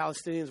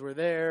Palestinians were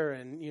there,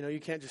 and, you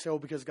can't just say, oh,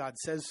 because God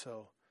says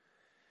so.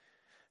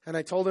 And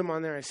I told him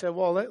on there, I said,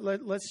 well,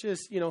 let's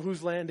just,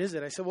 whose land is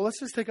it? I said, well, let's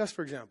just take us,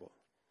 for example.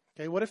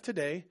 Okay, what if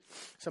today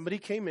somebody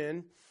came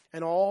in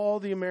and all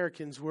the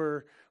Americans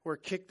were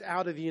kicked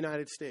out of the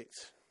United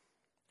States?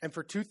 And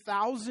for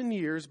 2,000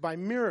 years, by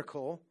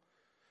miracle,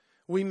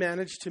 we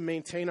managed to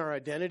maintain our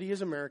identity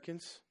as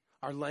Americans,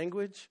 our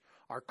language,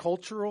 our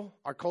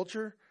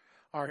culture,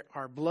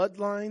 our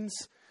bloodlines,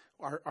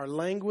 our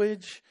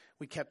language.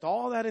 We kept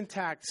all that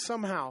intact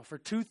somehow for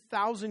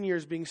 2,000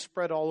 years being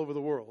spread all over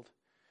the world.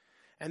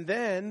 And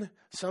then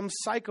some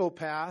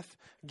psychopath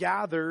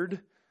gathered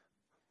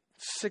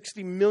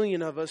 60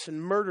 million of us and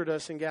murdered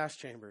us in gas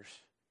chambers.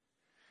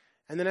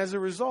 And then as a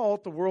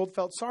result, the world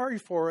felt sorry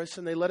for us,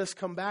 and they let us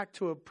come back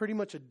to pretty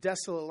much a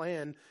desolate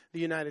land, the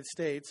United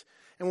States.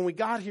 And when we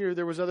got here,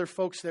 there was other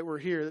folks that were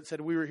here that said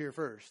we were here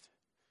first.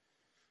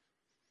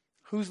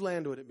 Whose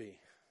land would it be?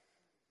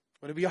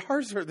 Would it be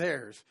ours or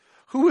theirs?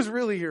 Who was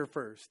really here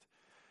first?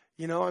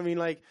 All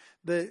right.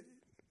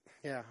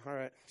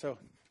 So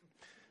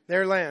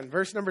their land,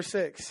 verse number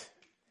 6.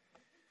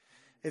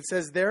 It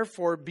says,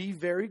 therefore, be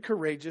very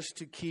courageous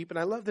to keep. And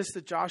I love this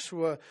that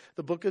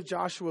the book of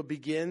Joshua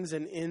begins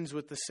and ends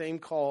with the same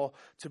call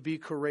to be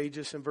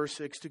courageous in verse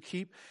 6. To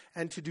keep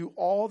and to do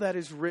all that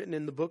is written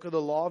in the book of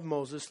the law of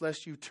Moses,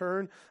 lest you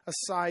turn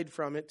aside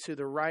from it to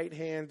the right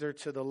hand or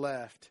to the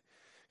left.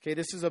 Okay,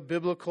 this is a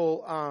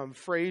biblical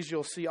phrase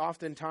you'll see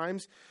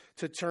oftentimes,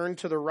 to turn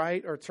to the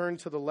right or turn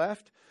to the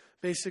left.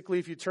 Basically,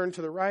 if you turn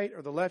to the right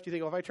or the left, you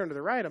think, if I turn to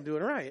the right, I'm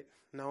doing right.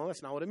 No,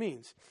 that's not what it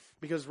means.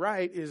 Because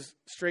right is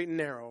straight and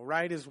narrow.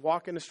 Right is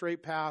walking a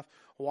straight path,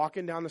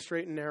 walking down the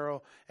straight and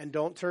narrow, and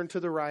don't turn to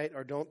the right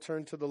or don't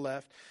turn to the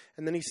left.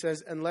 And then he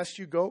says, unless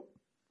you go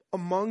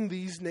among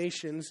these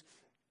nations,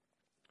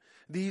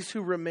 these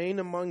who remain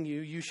among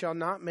you, you shall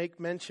not make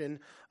mention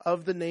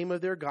of the name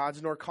of their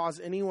gods, nor cause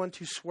anyone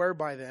to swear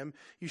by them.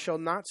 You shall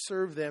not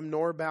serve them,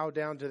 nor bow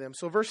down to them.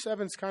 So verse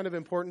 7 is kind of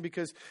important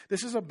because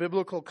this is a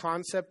biblical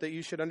concept that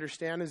you should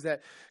understand, is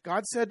that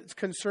God said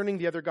concerning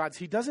the other gods,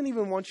 he doesn't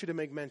even want you to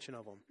make mention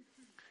of them.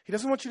 He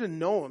doesn't want you to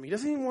know them. He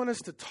doesn't even want us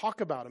to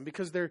talk about them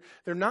because they're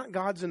not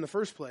gods in the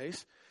first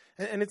place.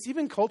 And it's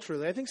even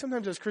culturally. I think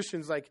sometimes as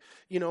Christians,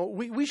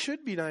 we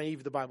should be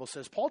naive, the Bible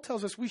says. Paul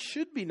tells us we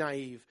should be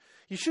naive.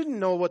 You shouldn't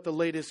know what the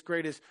latest,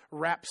 greatest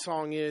rap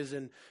song is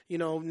and,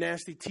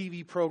 nasty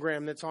TV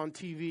program that's on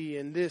TV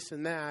and this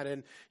and that.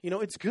 And,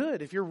 it's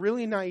good. If you're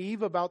really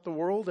naive about the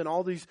world and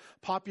all these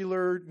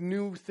popular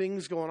new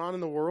things going on in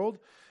the world,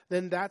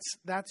 then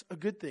that's a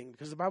good thing.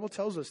 Because the Bible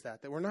tells us that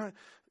we're not,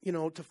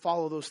 to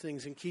follow those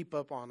things and keep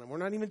up on them. We're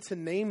not even to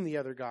name the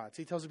other gods.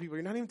 He tells the people,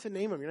 you're not even to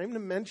name them. You're not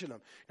even to mention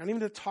them. You're not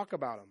even to talk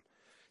about them.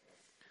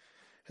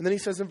 And then he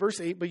says in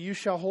verse 8, but you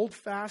shall hold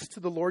fast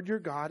to the Lord your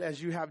God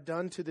as you have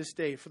done to this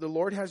day. For the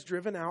Lord has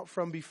driven out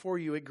from before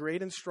you a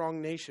great and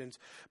strong nations.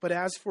 But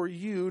as for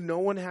you, no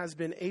one has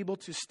been able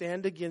to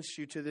stand against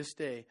you to this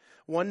day.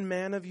 One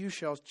man of you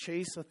shall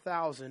chase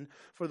 1,000.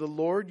 For the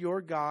Lord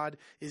your God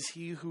is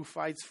he who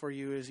fights for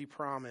you, as he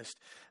promised.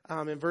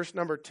 In verse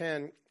number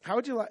 10, how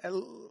would you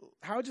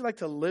like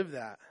to live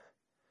that?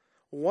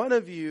 One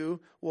of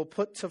you will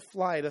put to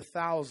flight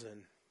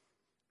 1,000.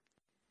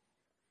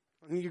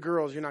 You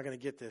girls, you're not going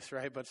to get this,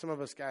 right? But some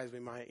of us guys, we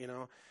might,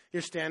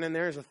 You're standing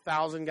there, there's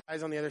 1,000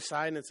 guys on the other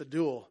side, and it's a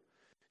duel.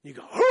 You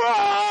go,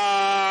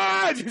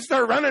 hurrah! And you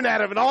start running at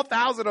them, and all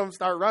 1,000 of them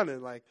start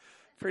running.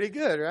 Pretty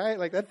good,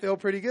 right? That feel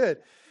pretty good.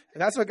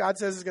 And that's what God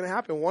says is going to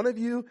happen. One of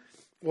you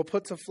will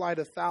put to flight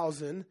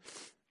 1,000.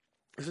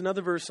 There's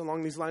another verse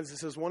along these lines that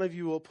says, one of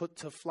you will put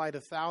to flight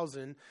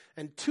 1,000,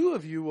 and 2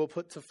 of you will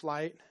put to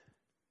flight,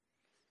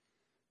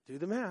 do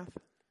the math,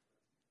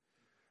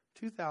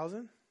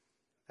 2,000.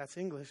 That's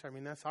English. I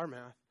mean, that's our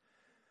math.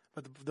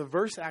 But the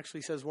verse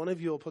actually says one of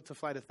you will put to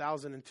flight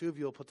 1,000 and two of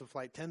you will put to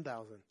flight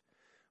 10,000,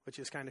 which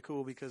is kind of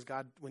cool because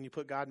God, when you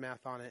put God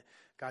math on it,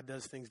 God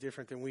does things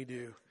different than we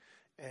do.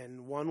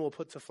 And one will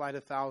put to flight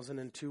 1,000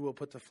 and two will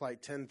put to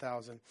flight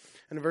 10,000.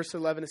 And in verse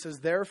 11 it says,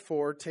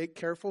 therefore take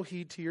careful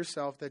heed to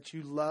yourself that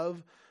you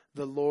love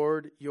the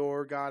Lord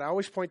your God. I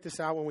always point this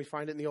out when we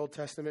find it in the Old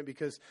Testament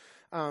because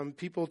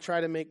people try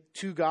to make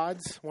two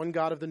gods, one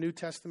God of the New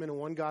Testament and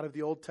one God of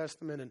the Old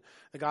Testament. And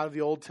the God of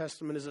the Old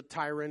Testament is a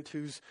tyrant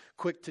who's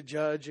quick to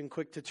judge and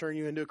quick to turn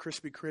you into a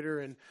crispy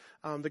critter. And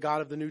the God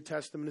of the New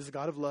Testament is a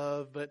God of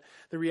love. But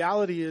the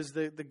reality is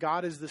that the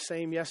God is the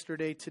same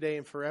yesterday, today,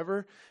 and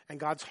forever. And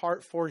God's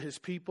heart for his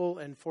people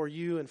and for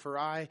you and for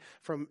I,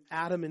 from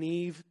Adam and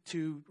Eve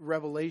to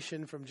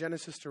Revelation, from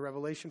Genesis to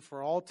Revelation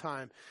for all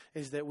time,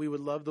 is that we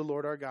would love the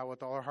Lord our God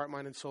with all our heart,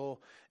 mind, and soul.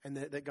 And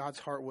that God's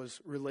heart was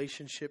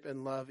relationship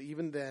and love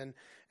even then.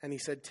 And he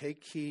said,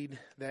 take heed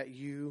that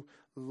you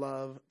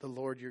love the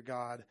Lord your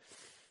God.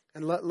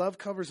 And love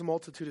covers a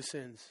multitude of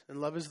sins. And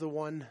love is the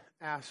one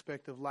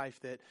aspect of life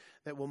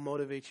that will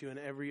motivate you in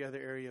every other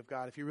area of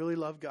God. If you really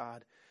love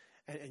God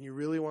and you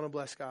really want to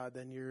bless God,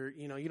 then you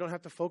don't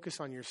have to focus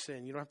on your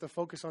sin. You don't have to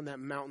focus on that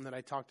mountain that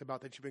I talked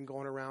about that you've been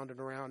going around and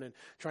around and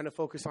trying to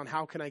focus on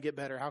how can I get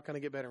better? How can I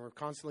get better? We're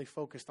constantly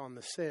focused on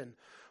the sin.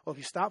 Well, if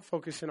you stop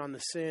focusing on the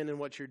sin and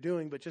what you're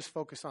doing, but just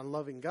focus on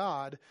loving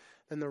God,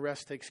 then the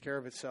rest takes care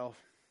of itself.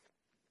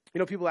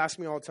 People ask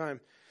me all the time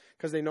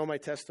because they know my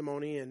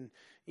testimony and,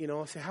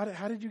 say,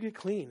 how did you get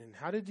clean? And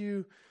did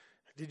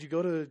you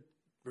go to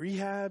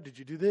rehab? Did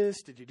you do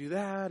this? Did you do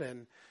that?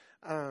 And,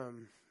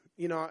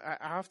 I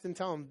often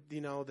tell them,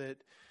 that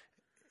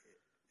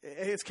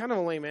it's kind of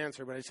a lame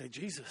answer, but I say,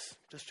 Jesus,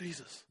 just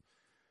Jesus.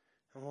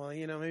 And well,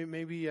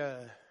 maybe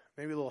a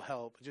little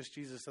help. Just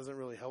Jesus doesn't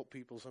really help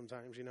people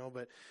sometimes,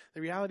 but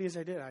the reality is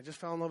I did. I just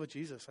fell in love with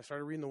Jesus. I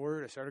started reading the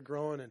Word. I started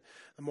growing. And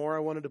the more I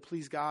wanted to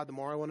please God, the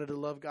more I wanted to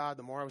love God,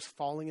 the more I was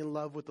falling in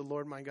love with the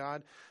Lord, my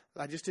God.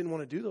 I just didn't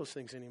want to do those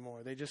things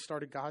anymore.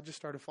 God just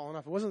started falling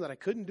off. It wasn't that I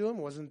couldn't do them.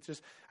 It wasn't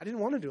just, I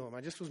didn't want to do them.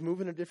 I just was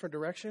moving a different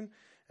direction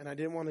and I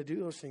didn't want to do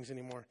those things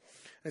anymore.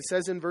 And it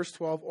says in verse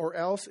 12, or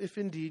else if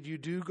indeed you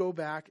do go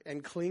back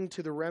and cling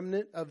to the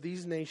remnant of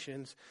these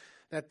nations,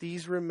 that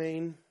these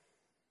remain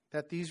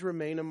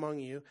among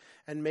you,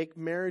 and make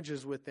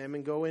marriages with them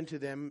and go into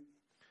them,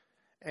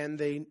 and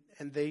they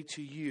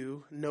to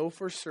you, know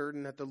for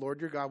certain that the Lord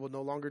your God will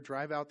no longer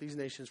drive out these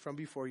nations from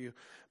before you,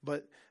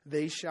 but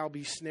they shall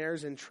be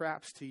snares and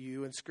traps to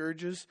you, and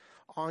scourges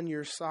on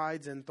your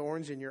sides and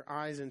thorns in your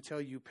eyes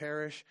until you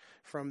perish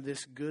from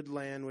this good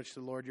land which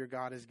the Lord your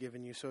God has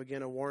given you. So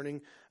again, a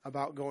warning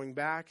about going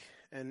back,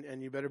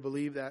 and you better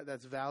believe that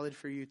that's valid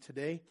for you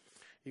today.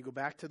 You go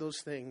back to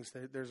those things,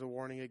 there's a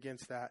warning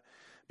against that.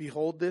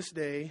 Behold, this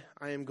day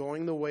I am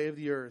going the way of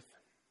the earth.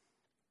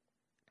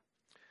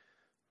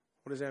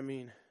 What does that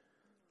mean?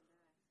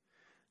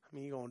 I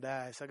mean, you're going to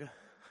die. It's like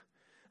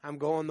I'm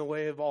going the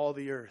way of all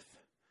the earth.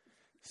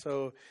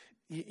 So,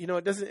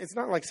 it's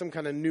not like some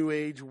kind of new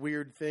age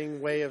weird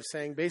way of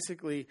saying,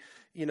 basically,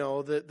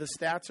 the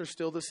stats are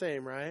still the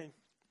same, right?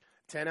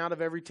 10 out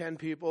of every 10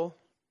 people,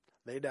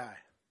 they die.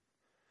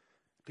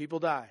 People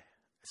die.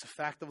 It's a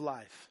fact of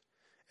life.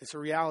 It's a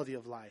reality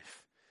of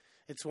life.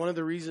 It's one of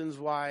the reasons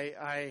why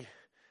I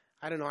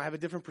have a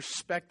different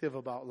perspective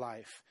about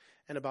life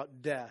and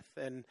about death.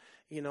 And,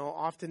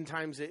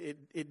 oftentimes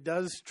it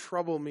does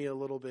trouble me a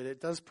little bit. It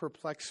does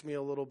perplex me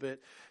a little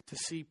bit to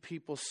see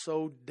people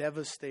so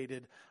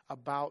devastated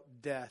about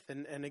death.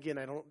 And again,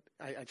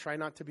 I try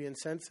not to be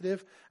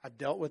insensitive. I've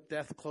dealt with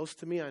death close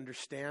to me. I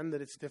understand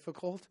that it's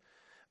difficult.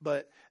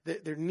 But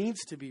there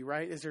needs to be,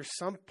 right? Is there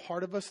some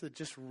part of us that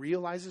just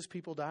realizes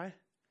people die?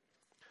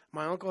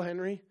 My Uncle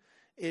Henry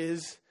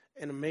is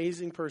an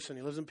amazing person.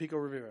 He lives in Pico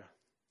Rivera.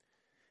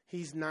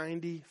 He's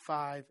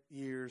 95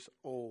 years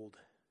old.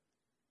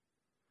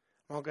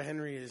 My Uncle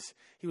Henry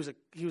he was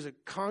a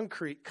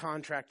concrete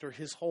contractor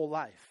his whole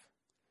life.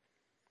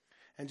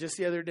 And just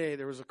the other day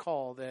there was a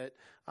call that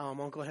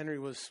Uncle Henry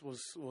was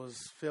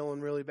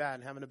feeling really bad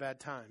and having a bad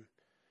time.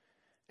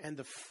 And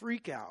the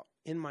freak out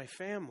in my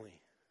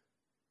family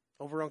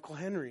over Uncle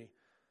Henry.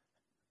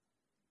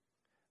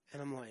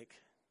 And I'm like,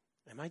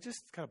 am I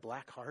just got a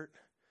black heart?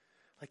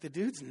 Like, the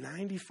dude's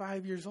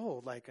 95 years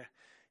old. Like,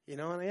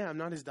 and yeah, I'm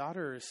not his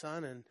daughter or his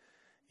son. And,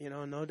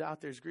 no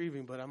doubt there's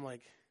grieving. But I'm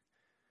like,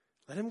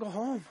 let him go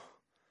home.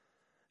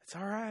 It's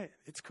all right.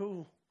 It's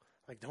cool.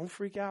 Like, don't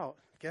freak out.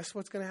 Guess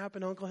what's going to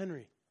happen to Uncle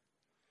Henry?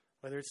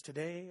 Whether it's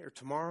today or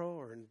tomorrow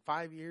or in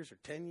 5 years or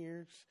 10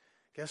 years,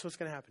 guess what's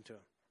going to happen to him?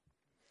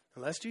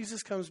 Unless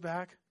Jesus comes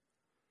back,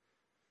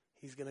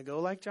 he's going to go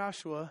like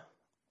Joshua,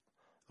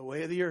 the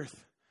way of the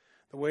earth.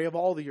 The way of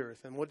all the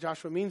earth. And what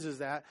Joshua means is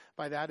that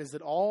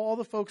all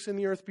the folks in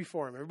the earth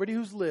before him, everybody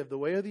who's lived the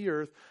way of the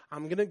earth,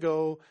 I'm going to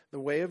go the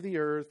way of the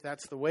earth.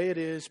 That's the way it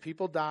is.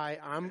 People die.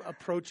 I'm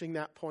approaching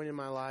that point in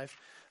my life.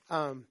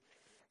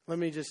 Let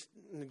me just,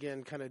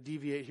 again, kind of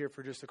deviate here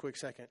for just a quick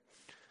second.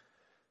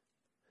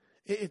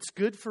 It's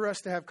good for us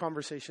to have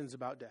conversations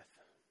about death.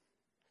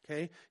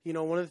 Okay,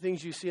 one of the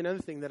things you see, another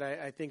thing that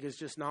I think is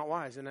just not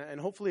wise, and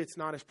hopefully it's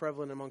not as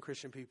prevalent among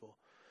Christian people.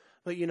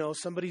 But,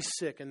 somebody's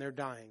sick and they're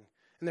dying,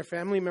 and their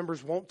family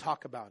members won't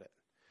talk about it.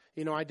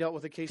 I dealt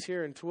with a case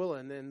here in Tooele,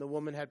 and the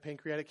woman had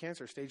pancreatic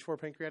cancer, stage 4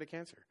 pancreatic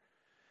cancer.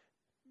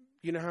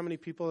 You know how many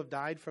people have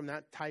died from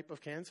that type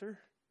of cancer?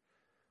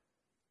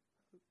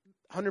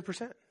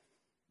 100%.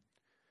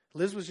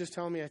 Liz was just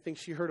telling me, I think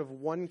she heard of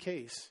one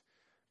case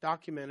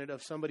documented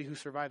of somebody who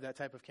survived that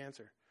type of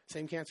cancer.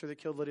 Same cancer that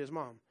killed Lydia's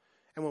mom.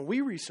 And when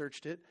we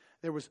researched it,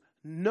 there was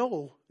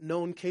no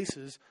known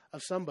cases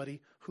of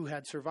somebody who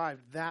had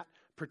survived that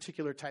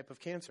particular type of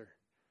cancer.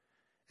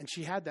 And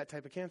she had that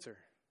type of cancer.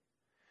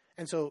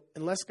 And so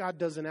unless God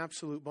does an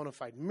absolute bona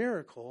fide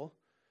miracle,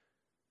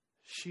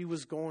 she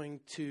was going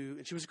to,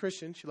 and she was a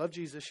Christian, she loved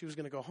Jesus, she was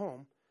going to go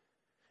home.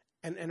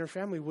 And her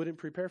family wouldn't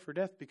prepare for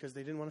death because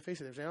they didn't want to face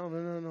it. They were saying,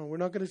 oh, no, we're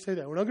not going to say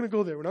that. We're not going to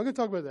go there. We're not going to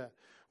talk about that.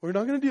 We're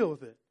not going to deal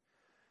with it.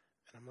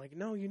 And I'm like,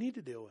 no, you need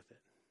to deal with it.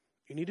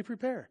 You need to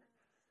prepare.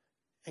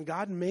 And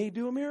God may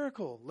do a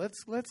miracle.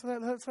 Let's let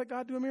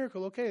God do a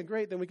miracle. Okay,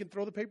 great. Then we can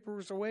throw the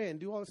papers away and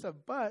do all this stuff.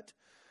 But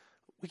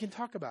we can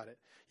talk about it.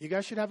 You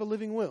guys should have a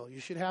living will. You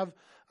should have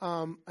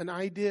an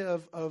idea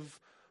of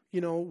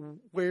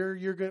where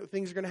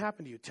things are going to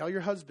happen to you. Tell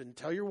your husband,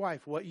 tell your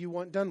wife what you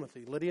want done with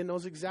you. Lydia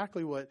knows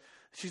exactly what.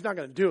 She's not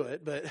going to do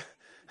it, but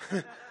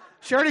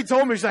she already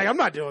told me. She's like, I'm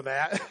not doing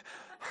that.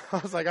 I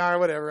was like, all right,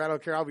 whatever. I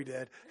don't care. I'll be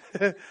dead.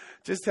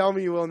 Just tell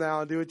me you will now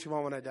and do what you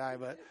want when I die.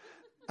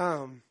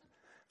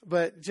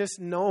 But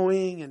just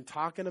knowing and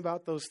talking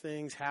about those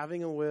things,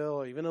 having a will,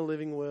 or even a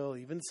living will,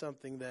 even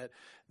something that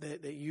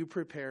you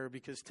prepare,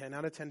 because 10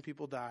 out of 10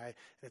 people die,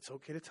 and it's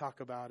okay to talk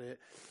about it.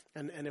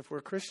 And if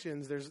we're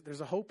Christians,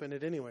 there's a hope in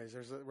it anyways.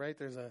 There's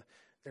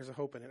a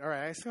hope in it. All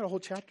right, I still got a whole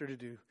chapter to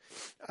do.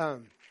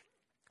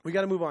 We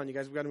got to move on, you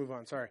guys. We got to move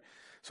on. Sorry.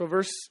 So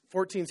verse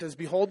 14 says,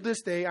 behold,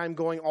 this day I'm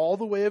going all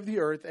the way of the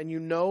earth, and you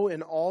know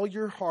in all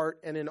your heart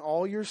and in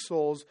all your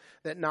souls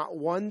that not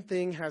one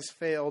thing has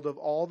failed of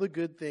all the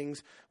good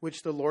things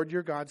which the Lord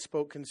your God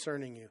spoke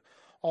concerning you.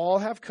 All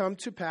have come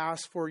to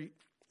pass for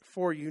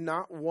you.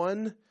 Not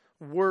one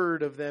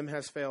word of them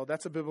has failed.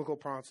 That's a biblical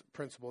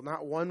principle.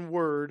 Not one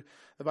word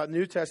about the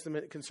New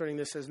Testament concerning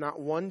this says not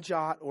one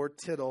jot or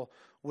tittle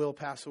will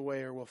pass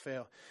away or will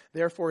fail.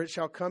 Therefore it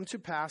shall come to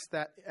pass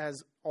that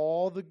as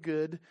all the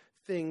good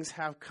things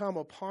have come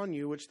upon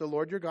you, which the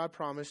Lord your God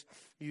promised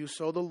you,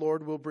 so the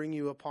Lord will bring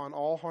you upon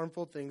all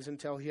harmful things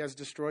until he has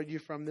destroyed you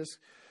from this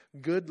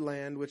good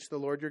land which the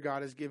Lord your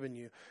God has given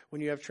you. When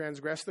you have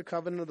transgressed the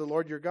covenant of the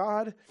Lord your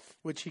God,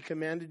 which he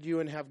commanded you,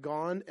 and have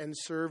gone and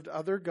served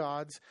other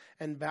gods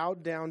and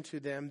bowed down to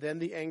them, then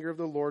the anger of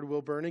the Lord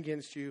will burn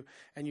against you,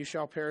 and you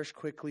shall perish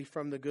quickly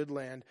from the good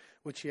land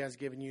which he has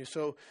given you.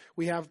 So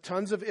we have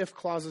tons of if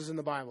clauses in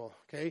the Bible.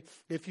 Okay,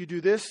 if you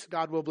do this,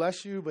 God will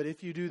bless you, but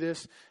if you do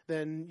this,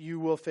 then you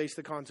will face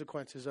the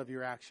consequences of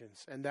your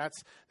actions. And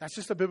that's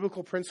just a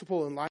biblical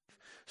principle in life.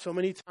 So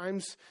many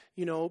times,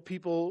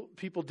 people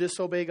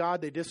disobey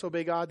God, they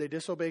disobey God, they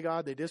disobey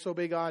God, they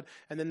disobey God,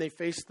 and then they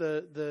face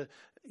and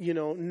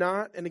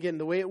again,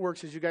 the way it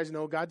works is, you guys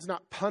know, God's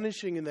not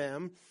punishing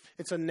them.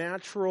 It's a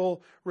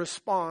natural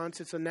response.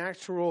 It's a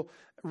natural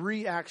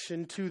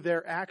reaction to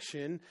their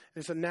action.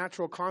 It's a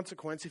natural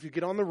consequence. If you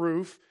get on the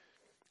roof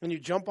and you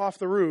jump off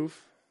the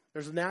roof,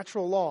 there's a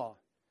natural law.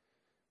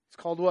 It's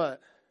called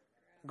what?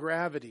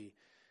 Gravity.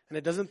 And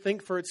it doesn't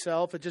think for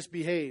itself. It just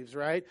behaves,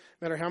 right?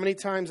 No matter how many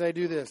times I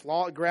do this,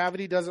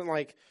 gravity doesn't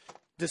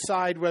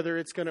decide whether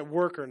it's going to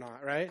work or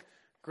not, right?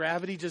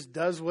 Gravity just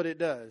does what it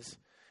does.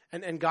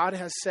 And God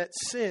has set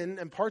sin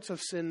and parts of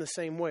sin the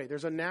same way.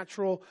 There's a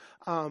natural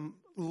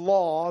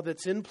law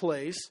that's in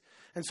place.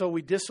 And so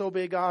we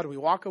disobey God. We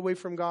walk away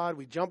from God.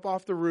 We jump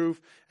off the roof.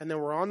 And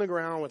then we're on the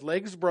ground with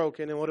legs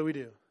broken. And what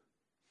do?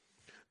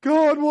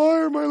 God,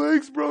 why are my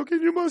legs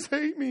broken? You must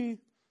hate me.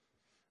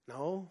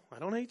 No, I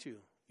don't hate you.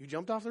 You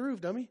jumped off the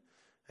roof, dummy.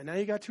 And now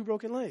you got 2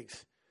 broken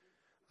legs.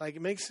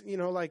 It makes, and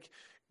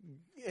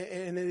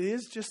it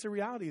is just a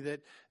reality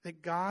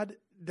that God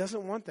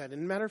doesn't want that.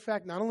 And matter of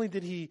fact, not only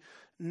did he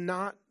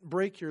not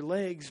break your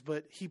legs,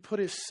 but he put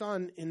his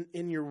son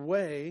in your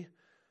way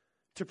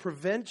to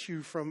prevent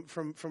you from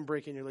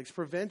breaking your legs,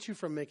 prevent you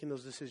from making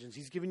those decisions.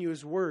 He's given you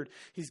his word.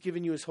 He's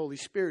given you his Holy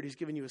Spirit. He's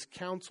given you his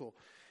counsel.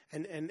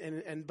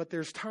 But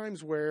there's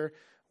times where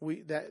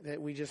we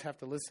just have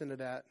to listen to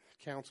that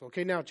counsel.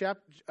 Okay, now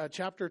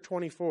chapter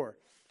 24.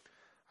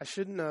 I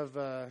shouldn't have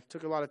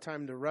took a lot of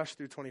time to rush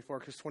through 24,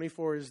 because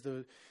 24 is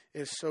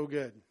so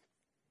good.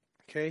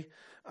 Okay,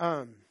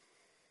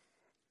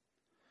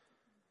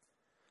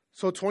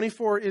 so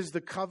 24 is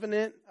the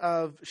covenant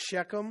of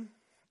Shechem.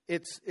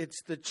 It's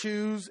the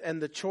choose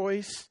and the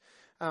choice.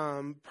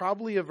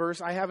 Probably a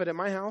verse. I have it at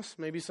my house.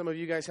 Maybe some of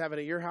you guys have it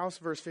at your house.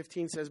 Verse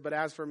 15 says, "But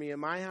as for me and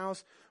my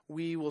house,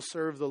 we will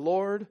serve the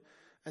Lord."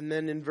 And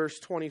then in verse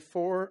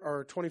 24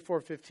 or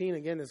 24:15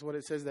 again is what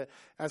it says, that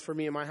as for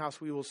me and my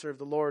house we will serve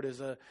the Lord, is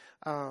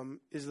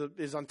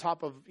on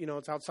top of,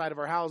 it's outside of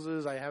our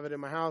houses. I have it in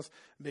my house,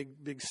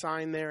 big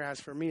sign there. As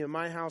for me and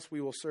my house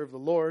we will serve the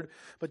Lord.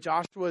 But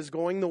Joshua is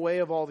going the way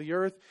of all the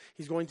earth.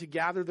 He's going to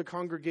gather the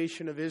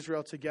congregation of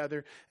Israel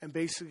together, and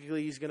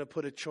basically he's going to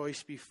put a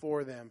choice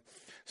before them.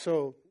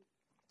 So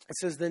it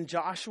says, then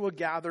Joshua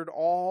gathered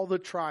all the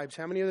tribes.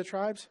 How many of the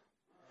tribes?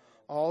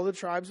 All the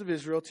tribes of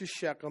Israel to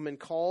Shechem, and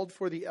called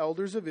for the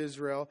elders of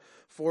Israel,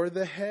 for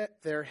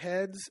their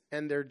heads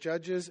and their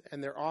judges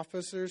and their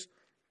officers.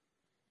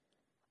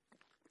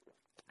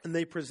 And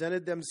they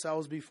presented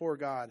themselves before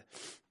God.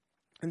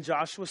 And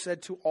Joshua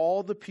said to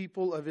all the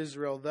people of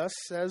Israel, thus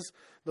says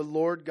the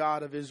Lord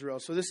God of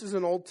Israel. So this is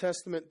an Old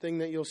Testament thing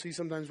that you'll see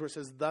sometimes where it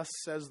says, thus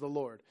says the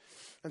Lord.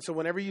 And so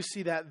whenever you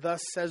see that,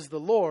 thus says the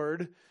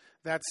Lord,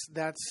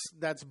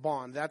 that's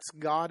bond. That's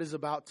God is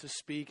about to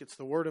speak. It's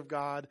the word of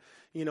God.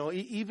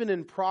 Even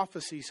in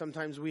prophecy,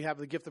 sometimes we have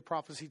the gift of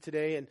prophecy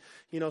today, and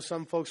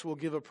some folks will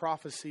give a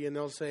prophecy and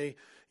they'll say,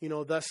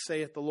 thus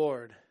saith the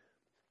Lord.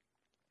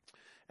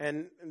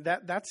 And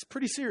that's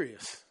pretty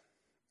serious.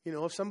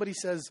 If somebody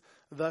says,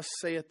 thus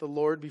saith the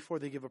Lord, before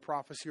they give a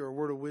prophecy or a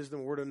word of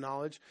wisdom, a word of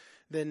knowledge,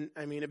 then,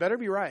 it better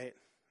be right.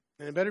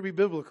 And it better be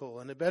biblical,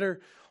 and it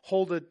better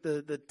hold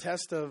the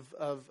test of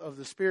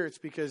the spirits,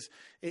 because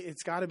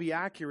it's got to be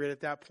accurate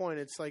at that point.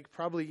 It's like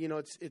probably,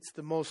 it's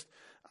the most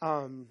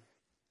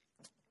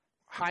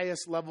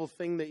highest level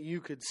thing that you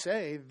could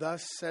say,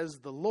 thus says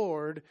the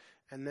Lord,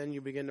 and then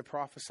you begin to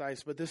prophesy.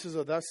 But this is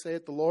a thus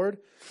saith the Lord.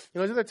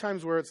 There's other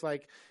times where it's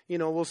like,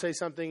 we'll say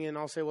something and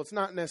I'll say, well, it's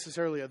not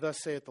necessarily a thus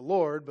saith the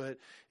Lord, but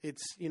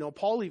it's,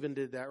 Paul even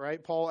did that,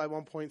 right? Paul at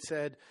one point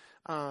said,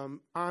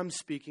 I'm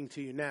speaking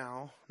to you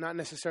now, not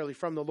necessarily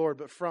from the Lord,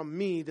 but from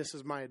me. This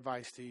is my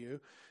advice to you.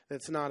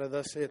 That's not a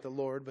thus saith the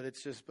Lord, but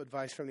it's just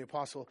advice from the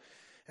apostle.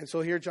 And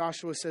so here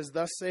Joshua says,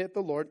 thus saith the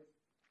Lord,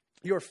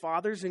 your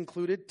fathers,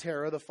 included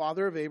Terah, the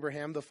father of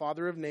Abraham, the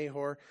father of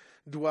Nahor,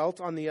 dwelt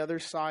on the other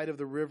side of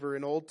the river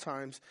in old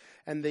times,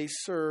 and they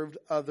served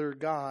other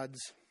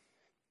gods.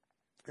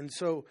 And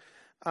so,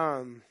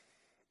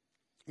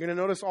 you're going to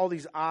notice all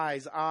these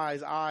eyes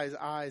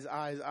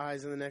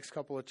in the next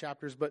couple of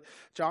chapters. But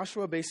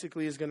Joshua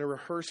basically is going to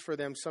rehearse for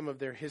them some of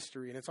their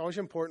history. And it's always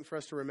important for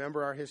us to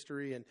remember our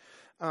history. And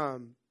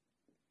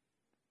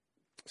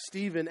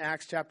Stephen,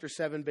 Acts chapter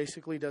 7,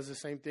 basically does the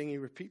same thing. He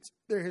repeats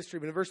their history.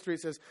 But in verse 3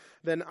 it says,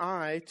 then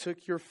I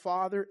took your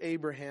father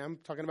Abraham,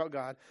 talking about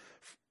God,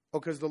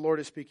 because the Lord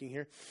is speaking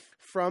here,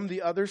 from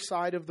the other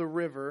side of the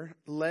river,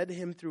 led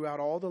him throughout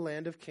all the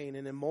land of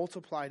Canaan, and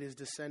multiplied his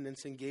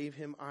descendants, and gave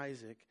him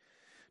Isaac.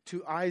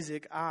 To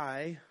Isaac,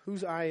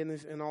 who's I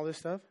in all this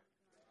stuff?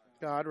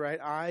 God, right?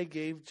 I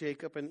gave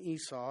Jacob and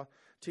Esau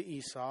to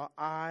Esau.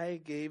 I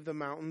gave the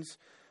mountains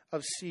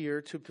of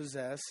Seir to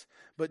possess,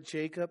 but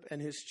Jacob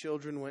and his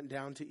children went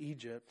down to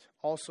Egypt.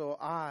 Also,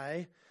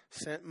 I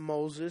sent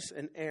Moses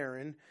and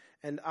Aaron,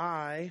 and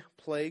I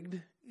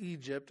plagued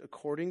Egypt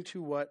according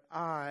to what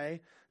I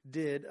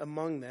did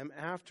among them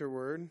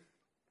afterward.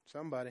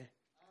 Somebody.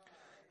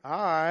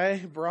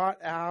 I brought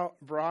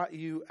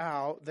you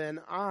out,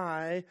 then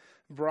I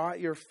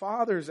brought your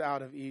fathers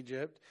out of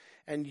Egypt,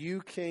 and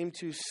you came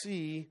to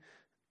the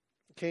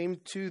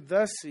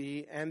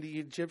sea, and the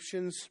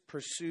Egyptians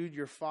pursued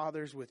your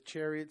fathers with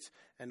chariots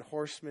and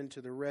horsemen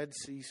to the Red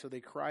Sea. So they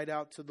cried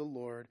out to the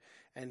Lord,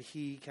 and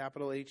he,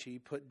 capital H-E,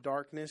 put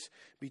darkness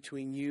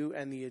between you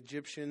and the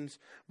Egyptians,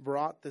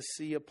 brought the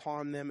sea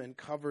upon them and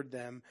covered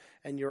them.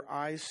 And your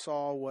eyes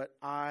saw what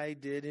I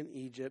did in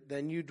Egypt.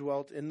 Then you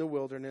dwelt in the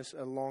wilderness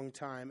a long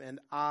time, and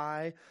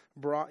I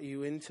brought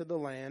you into the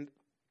land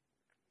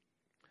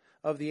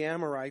of the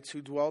Amorites who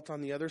dwelt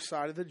on the other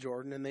side of the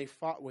Jordan, and they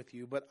fought with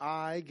you. But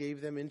I gave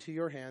them into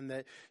your hand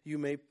that you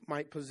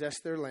might possess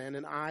their land,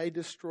 and I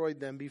destroyed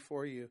them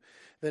before you.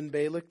 Then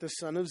Balak the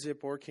son of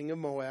Zippor, king of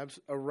Moab,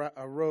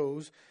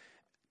 arose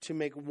to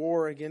make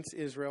war against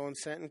Israel, and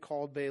sent and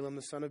called Balaam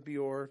the son of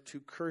Beor to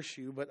curse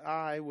you. But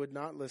I would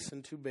not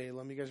listen to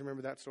Balaam. You guys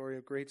remember that story?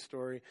 A great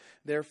story.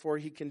 Therefore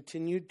he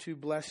continued to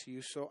bless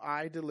you, so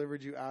I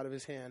delivered you out of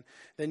his hand.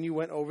 Then you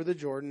went over the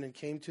Jordan and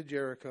came to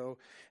Jericho,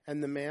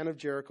 and the man of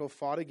Jericho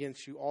fought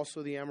against you.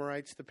 Also the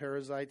Amorites, the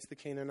Perizzites, the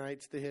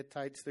Canaanites, the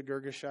Hittites, the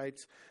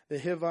Girgashites, the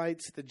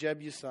Hivites, the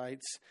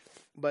Jebusites.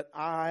 But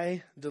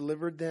I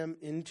delivered them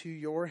into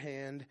your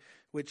hand,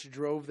 which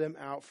drove them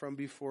out from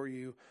before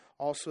you.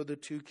 Also the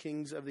two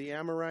kings of the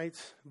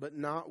Amorites, but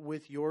not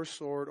with your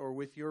sword or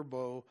with your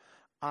bow.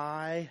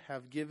 I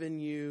have given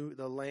you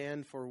the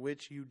land for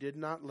which you did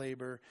not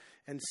labor,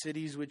 and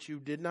cities which you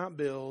did not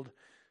build.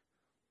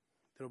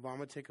 Did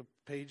Obama take a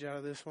page out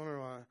of this one or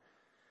what?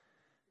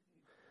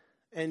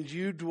 And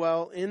you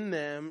dwell in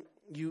them.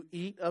 You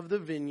eat of the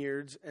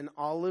vineyards and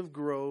olive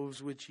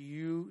groves which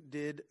you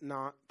did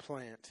not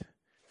plant.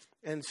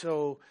 And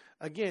so,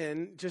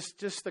 again,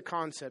 just the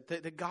concept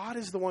that God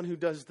is the one who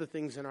does the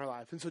things in our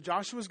life. And so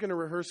Joshua's going to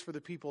rehearse for the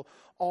people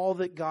all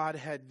that God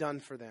had done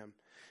for them.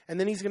 And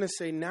then he's going to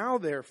say, now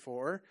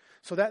therefore.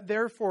 So that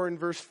therefore in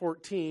verse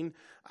 14,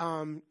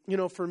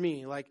 for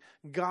me, like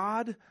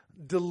God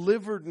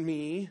delivered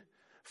me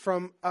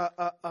from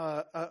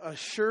a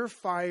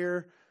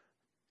surefire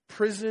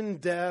prison,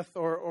 death,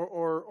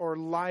 or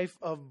life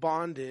of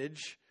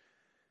bondage.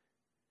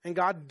 And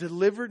God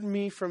delivered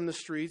me from the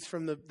streets,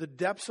 from the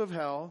depths of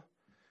hell.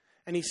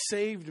 And he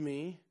saved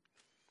me.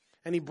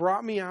 And he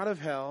brought me out of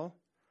hell.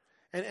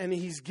 And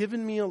he's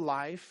given me a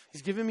life.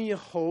 He's given me a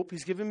hope.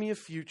 He's given me a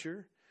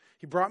future.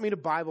 He brought me to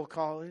Bible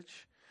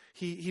college.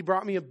 He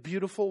brought me a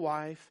beautiful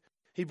wife.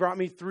 He brought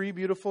me 3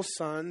 beautiful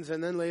sons.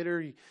 And then later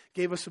he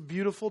gave us a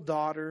beautiful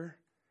daughter.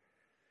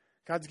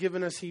 God's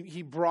given us,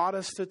 he brought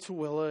us to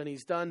Tooele, and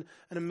he's done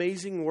an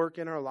amazing work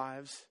in our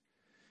lives.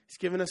 He's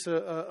given us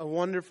a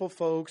wonderful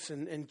folks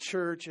and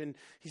church, and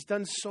he's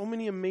done so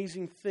many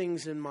amazing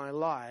things in my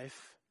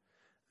life.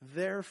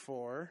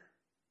 Therefore,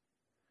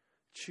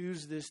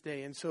 choose this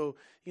day. And so,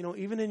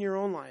 even in your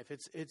own life,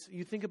 it's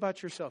you think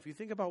about yourself. You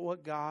think about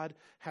what God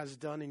has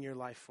done in your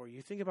life for you.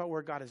 You think about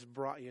where God has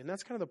brought you. And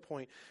that's kind of the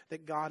point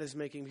that God is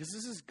making, because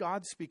this is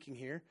God speaking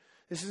here.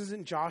 This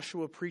isn't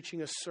Joshua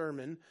preaching a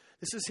sermon.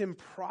 This is him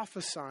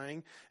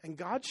prophesying, and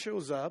God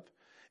shows up,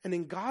 and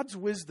in God's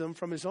wisdom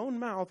from his own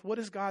mouth, what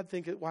does God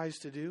think it wise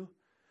to do?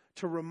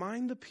 To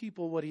remind the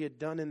people what he had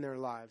done in their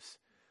lives.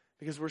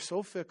 Because we're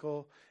so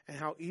fickle, and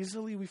how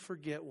easily we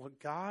forget what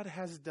God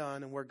has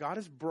done and where God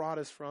has brought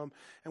us from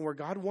and where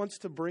God wants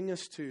to bring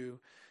us to.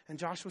 And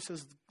Joshua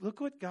says,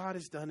 look what God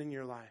has done in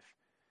your life.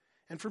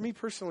 And for me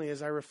personally,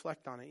 as I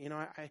reflect on it,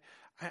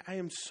 I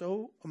am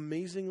so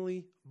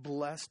amazingly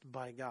blessed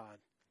by God.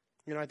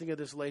 I think of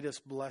this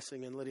latest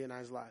blessing in Lydia and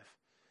I's life.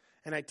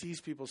 And I tease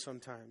people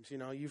sometimes,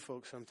 you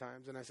folks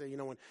sometimes. And I say,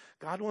 when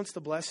God wants to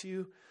bless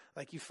you,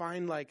 like you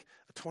find like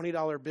a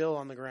 $20 bill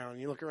on the ground.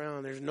 And you look around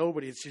and there's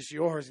nobody. It's just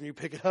yours. And you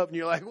pick it up and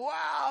you're like,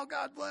 wow,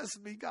 God bless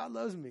me. God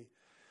loves me.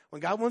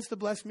 When God wants to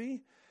bless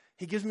me,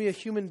 he gives me a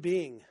human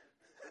being.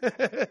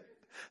 The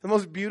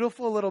most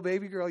beautiful little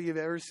baby girl you've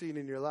ever seen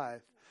in your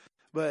life.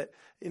 But,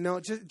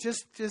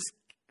 just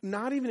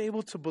not even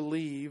able to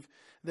believe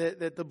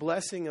that the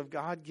blessing of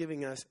God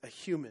giving us a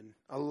human,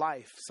 a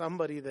life,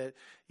 somebody that,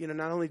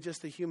 not only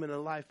just a human, a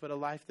life, but a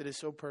life that is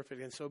so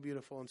perfect and so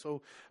beautiful and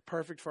so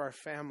perfect for our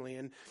family.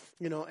 And,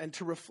 and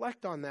to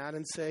reflect on that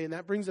and say, and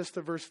that brings us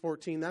to verse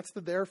 14. That's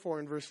the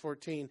therefore in verse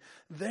 14.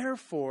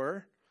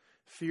 Therefore,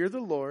 fear the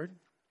Lord,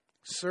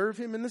 serve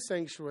him in the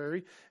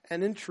sanctuary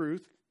and in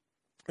truth,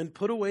 and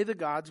put away the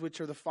gods which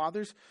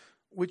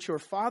your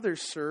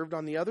fathers served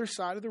on the other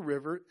side of the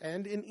river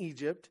and in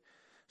Egypt.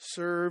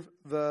 Serve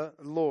the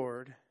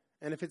Lord.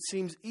 And if it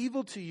seems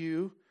evil to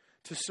you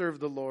to serve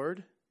the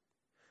Lord,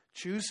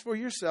 choose for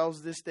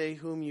yourselves this day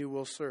whom you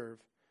will serve.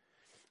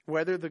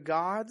 Whether the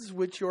gods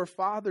which your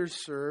fathers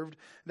served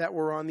that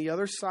were on the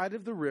other side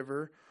of the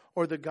river,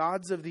 or the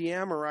gods of the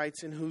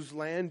Amorites in whose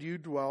land you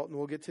dwelt. And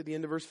we'll get to the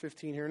end of verse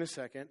 15 here in a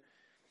second.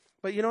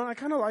 But I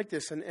kind of like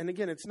this. And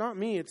again, it's not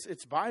me,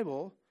 it's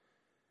Bible.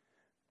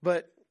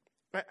 But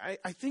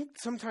I think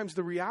sometimes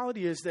the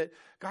reality is that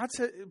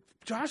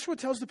Joshua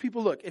tells the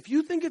people, look, if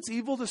you think it's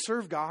evil to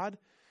serve God,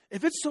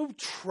 if it's so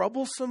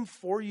troublesome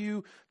for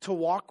you to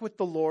walk with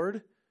the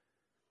Lord,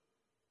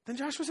 then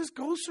Joshua says,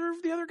 go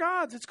serve the other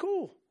gods. It's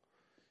cool.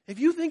 If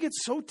you think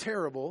it's so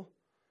terrible,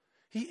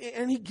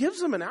 he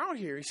gives them an out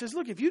here. He says,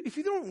 look, if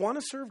you don't want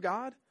to serve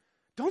God,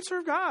 don't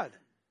serve God.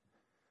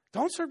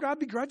 Don't serve God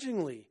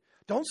begrudgingly.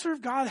 Don't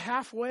serve God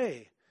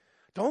halfway.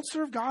 Don't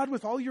serve God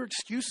with all your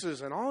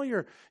excuses and all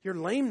your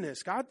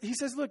lameness. God, he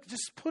says, look,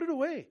 just put it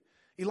away.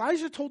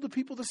 Elijah told the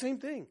people the same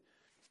thing.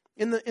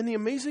 In the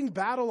amazing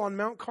battle on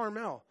Mount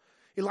Carmel,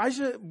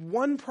 Elijah,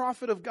 one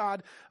prophet of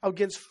God,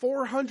 against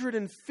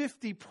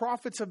 450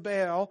 prophets of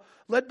Baal,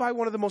 led by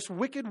one of the most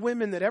wicked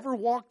women that ever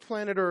walked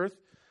planet Earth,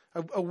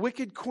 a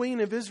wicked queen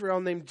of Israel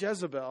named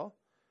Jezebel.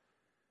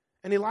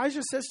 And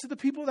Elijah says to the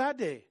people that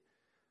day,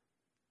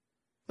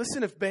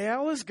 listen, if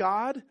Baal is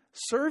God,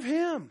 serve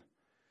him.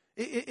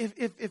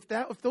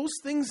 If those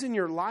things in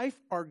your life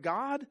are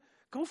God,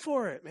 go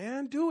for it,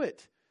 man. Do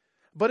it.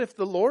 But if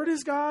the Lord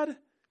is God,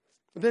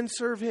 then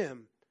serve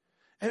him.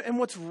 And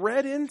what's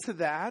read into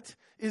that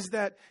is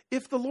that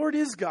if the Lord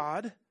is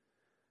God,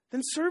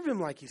 then serve him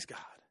like he's God.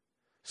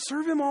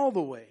 Serve him all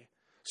the way.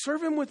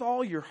 Serve him with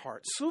all your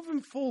heart. Serve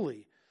him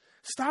fully.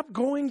 Stop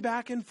going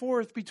back and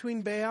forth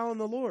between Baal and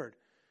the Lord.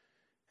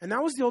 And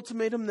that was the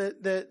ultimatum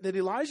that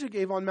Elijah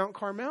gave on Mount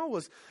Carmel,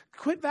 was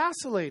quit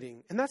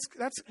vacillating. And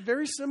that's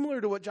very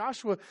similar to what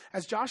Joshua,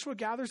 as Joshua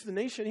gathers the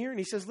nation here, and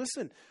he says,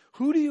 listen,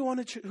 who do you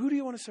want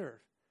to serve?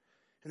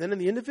 And then in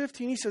the end of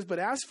 15, he says, but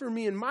as for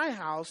me and my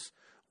house,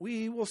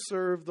 we will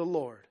serve the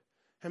Lord.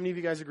 How many of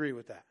you guys agree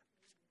with that?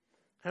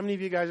 How many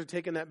of you guys are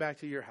taking that back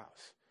to your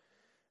house?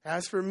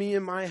 As for me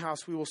and my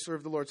house, we will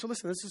serve the Lord. So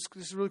listen, this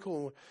is really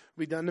cool. We'll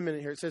be done in a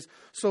minute here. It says,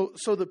 so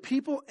the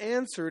people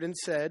answered and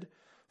said,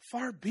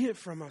 far be it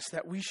from us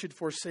that we should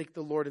forsake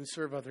the Lord and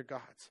serve other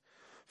gods.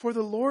 For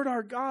the Lord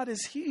our God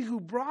is he who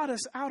brought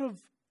us out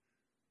of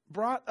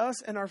brought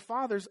us and our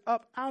fathers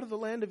up out of the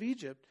land of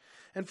Egypt,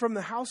 and from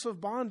the house of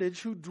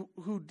bondage,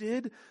 who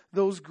did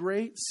those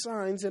great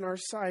signs in our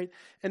sight,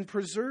 and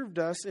preserved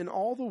us in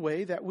all the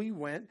way that we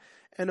went,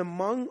 and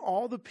among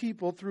all the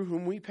people through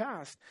whom we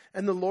passed.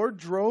 And the Lord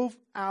drove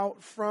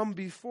out from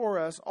before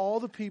us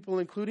all the people,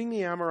 including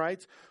the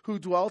Amorites, who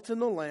dwelt in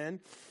the land.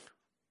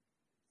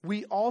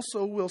 We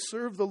also will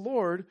serve the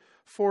Lord,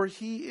 for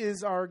he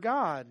is our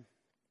God.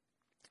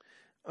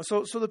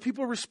 So the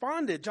people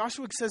responded.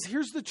 Joshua says,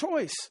 here's the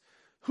choice.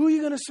 Who are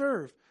you going to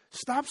serve?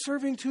 Stop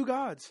serving two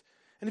gods.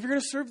 And if you're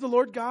going to serve the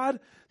Lord God,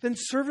 then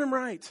serve him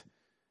right.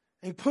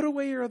 And put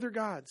away your other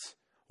gods.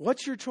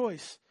 What's your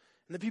choice?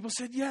 And the people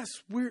said, yes,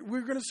 we're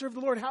going to serve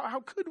the Lord. How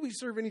could we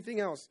serve anything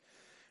else?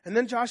 And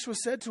then Joshua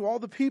said to all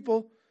the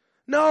people,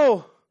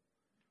 no,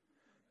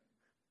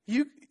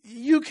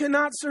 you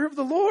cannot serve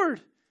the Lord,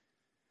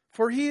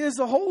 for he is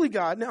a holy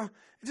God. Now,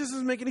 it just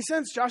doesn't make any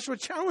sense. Joshua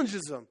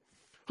challenges them.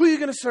 Who are you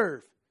going to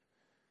serve?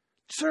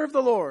 Serve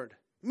the Lord.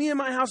 Me and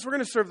my house, we're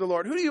going to serve the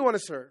Lord. Who do you want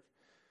to serve?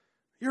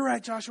 You're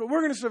right, Joshua. We're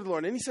going to serve the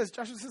Lord. And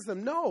Joshua says to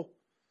them, no,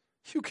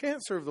 you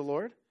can't serve the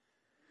Lord.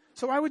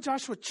 So why would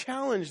Joshua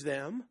challenge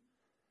them?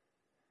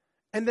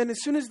 And then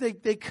as soon as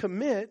they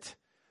commit,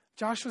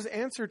 Joshua's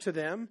answer to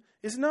them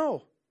is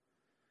no.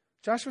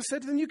 Joshua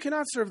said to them, you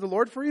cannot serve the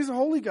Lord, for he is a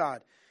holy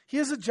God. He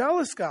is a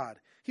jealous God.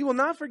 He will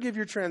not forgive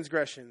your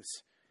transgressions.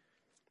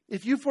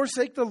 If you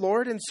forsake the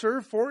Lord and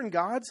serve foreign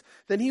gods,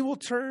 then he will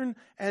turn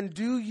and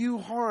do you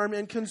harm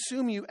and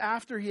consume you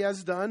after he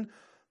has done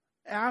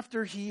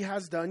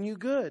you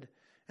good.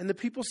 And the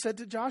people said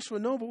to Joshua,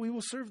 no, but we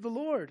will serve the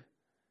Lord.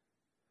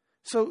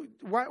 So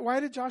why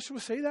did Joshua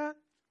say that?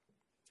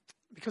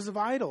 Because of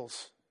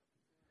idols.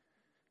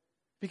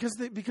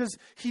 Because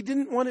he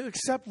didn't want to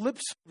accept lip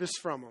service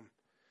from them.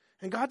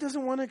 And God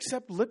doesn't want to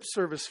accept lip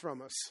service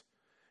from us.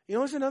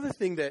 It's another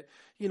thing that,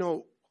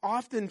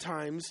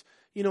 oftentimes,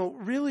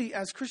 really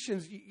as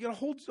Christians, you got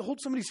to hold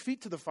somebody's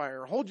feet to the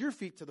fire, or hold your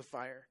feet to the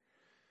fire.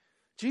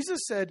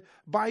 Jesus said,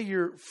 by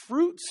your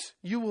fruits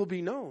you will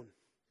be known.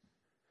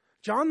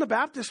 John the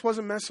Baptist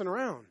wasn't messing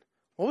around.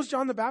 What was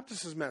John the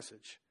Baptist's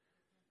message?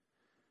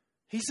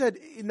 He said,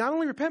 not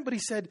only repent, but he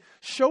said,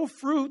 show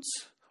fruits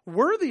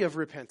worthy of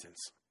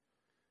repentance.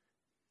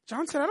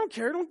 John said, I don't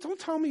care. Don't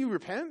tell me you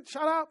repent.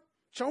 Shut up.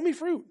 Show me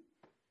fruit.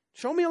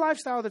 Show me a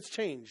lifestyle that's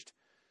changed.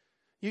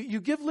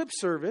 You give lip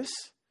service,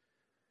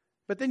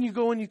 but then you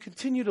go and you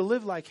continue to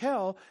live like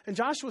hell. And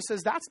Joshua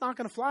says, that's not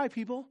going to fly,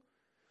 people.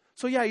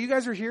 So yeah, you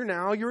guys are here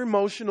now. You're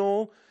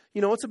emotional.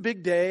 It's a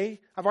big day.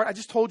 I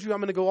just told you I'm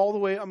going to go all the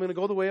way. I'm going to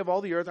go the way of all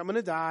the earth. I'm going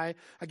to die.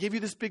 I give you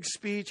this big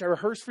speech. I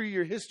rehearse for you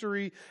your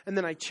history. And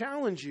then I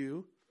challenge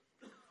you.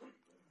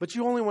 But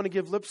you only want to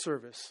give lip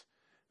service.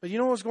 But you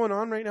know what's going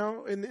on right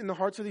now in the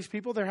hearts of these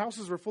people? Their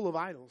houses were full of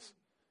idols.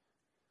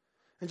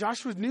 And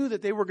Joshua knew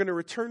that they were going to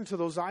return to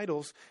those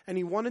idols, and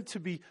he wanted to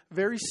be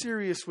very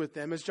serious with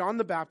them, as John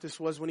the Baptist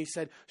was when he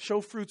said,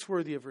 show fruits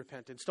worthy of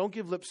repentance. Don't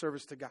give lip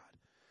service to God.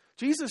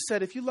 Jesus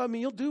said, if you love me,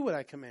 you'll do what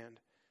I command.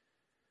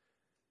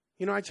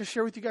 I just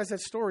share with you guys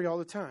that story all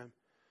the time.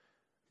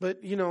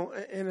 But,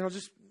 and I'll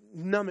just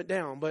numb it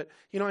down. But,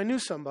 I knew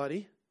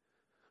somebody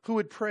who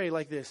would pray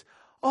like this.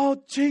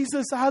 Oh,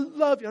 Jesus, I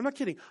love you. I'm not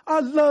kidding.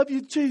 I love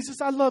you, Jesus.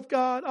 I love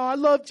God. Oh, I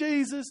love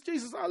Jesus.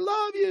 Jesus, I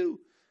love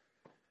you.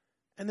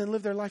 And then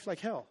live their life like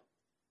hell.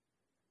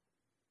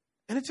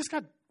 And it just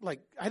got I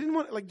didn't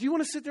want, do you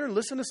want to sit there and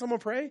listen to someone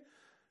pray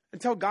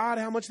and tell God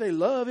how much they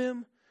love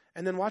him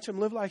and then watch him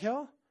live like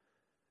hell?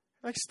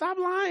 Stop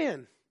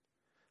lying.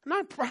 I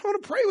don't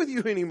want to pray with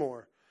you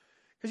anymore.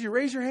 Because you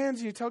raise your hands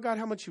and you tell God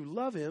how much you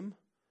love him,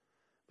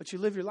 but you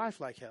live your life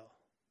like hell.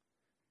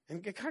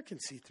 And God can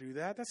see through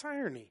that. That's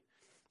irony.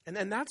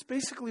 And that's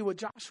basically what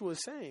Joshua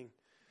is saying.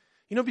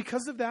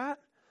 Because of that,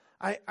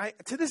 I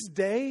to this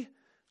day,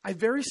 I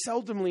very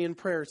seldomly in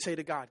prayer say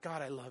to God,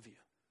 God, I love you.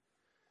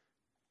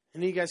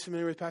 Any of you guys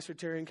familiar with Pastor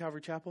Terry in Calvary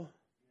Chapel?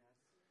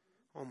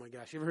 Oh my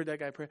gosh, you ever heard that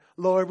guy pray?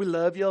 Lord, we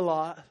love you a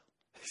lot.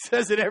 He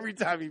says it every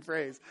time he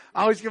prays.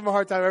 I always give him a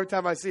hard time every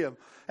time I see him.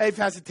 Hey,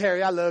 Pastor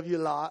Terry, I love you a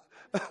lot.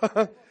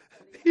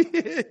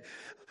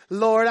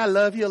 Lord, I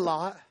love you a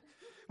lot.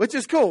 Which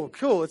is cool.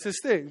 Cool. It's his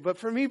thing. But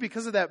for me,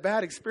 because of that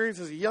bad experience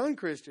as a young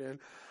Christian,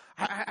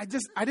 I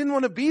didn't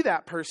want to be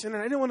that person.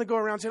 And I didn't want to go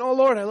around saying, oh,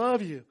 Lord, I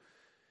love you.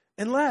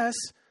 Unless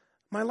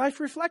my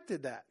life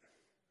reflected that.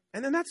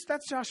 And then that's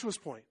Joshua's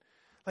point.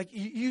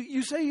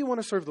 You say you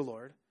want to serve the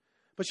Lord,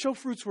 but show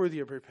fruits worthy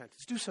of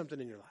repentance. Do something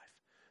in your life.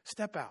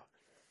 Step out.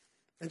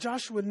 And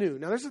Joshua knew.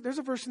 Now, there's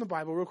a verse in the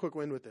Bible, real quick,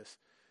 we'll end with this.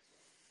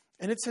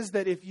 And it says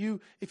that if you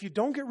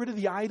don't get rid of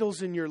the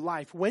idols in your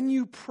life, when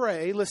you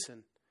pray,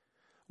 listen,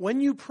 when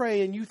you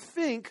pray and you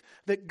think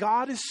that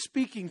God is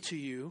speaking to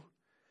you,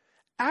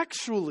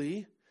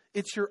 actually,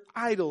 it's your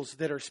idols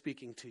that are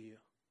speaking to you.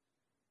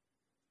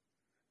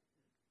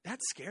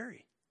 That's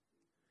scary.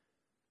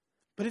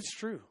 But it's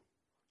true.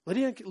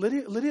 Lydia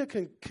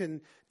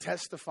can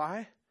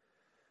testify.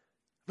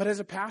 But as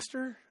a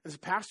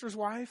pastor's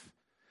wife,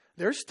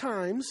 there's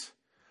times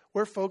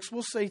where folks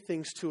will say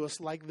things to us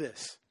like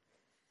this,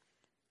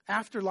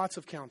 after lots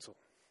of counsel.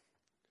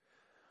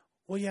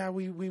 Well, yeah,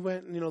 we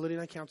went, Lydia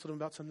and I counseled them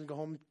about something, go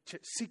home,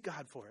 seek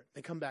God for it.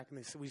 They come back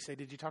and we say,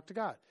 did you talk to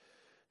God?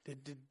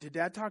 Did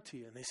Dad talk to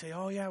you? And they say,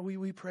 oh yeah,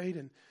 we prayed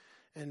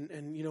and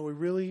we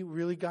really,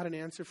 really got an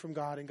answer from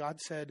God. And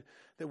God said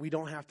that we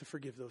don't have to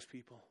forgive those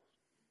people.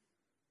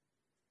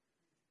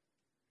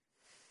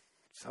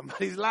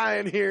 Somebody's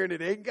lying here and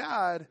it ain't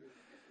God.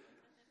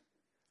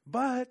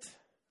 But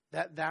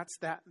that's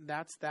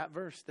that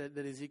verse that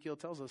Ezekiel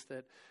tells us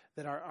that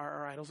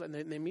our idols, and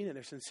they mean it,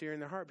 they're sincere in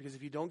their heart. Because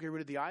if you don't get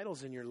rid of the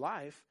idols in your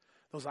life,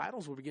 those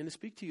idols will begin to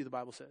speak to you, the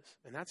Bible says.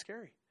 And that's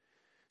scary.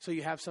 So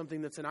you have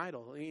something that's an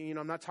idol.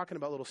 I'm not talking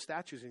about little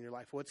statues in your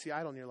life. What's the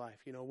idol in your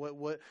life?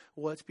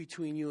 What's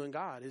between you and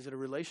God? Is it a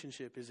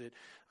relationship? Is it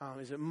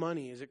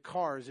money? Is it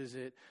cars? Is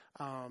it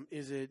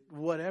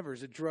whatever?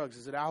 Is it drugs?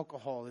 Is it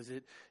alcohol? Is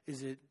it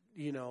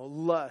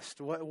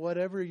lust?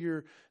 Whatever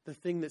the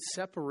thing that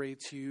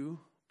separates you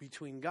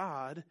between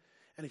God.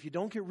 And if you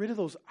don't get rid of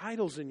those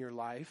idols in your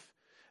life,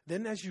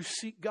 then as you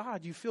seek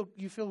God, you feel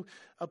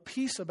a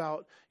peace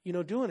about,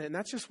 doing it. And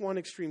that's just one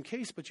extreme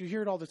case, but you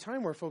hear it all the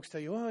time where folks tell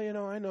you, oh,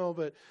 I know,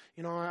 but,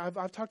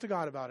 I've talked to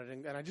God about it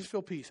and I just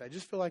feel peace. I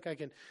just feel like I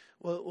can.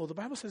 Well, the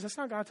Bible says that's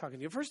not God talking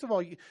to you. First of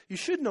all, you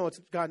should know it's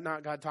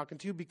not God talking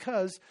to you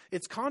because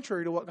it's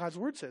contrary to what God's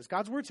word says.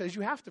 God's word says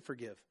you have to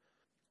forgive.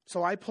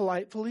 So I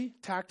politely,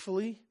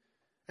 tactfully,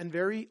 and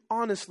very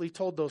honestly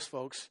told those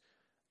folks,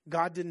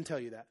 God didn't tell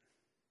you that.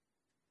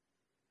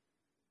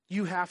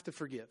 You have to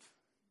forgive.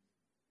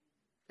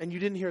 And you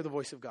didn't hear the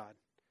voice of God.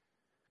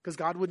 Because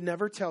God would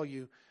never tell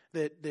you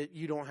that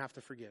you don't have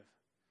to forgive.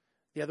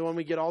 The other one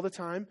we get all the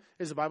time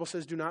is the Bible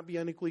says, do not be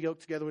unequally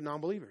yoked together with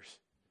non-believers.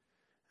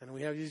 And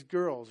we have these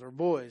girls or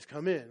boys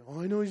come in.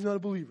 Oh, I know he's not a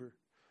believer,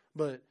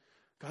 but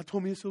God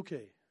told me it's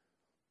okay.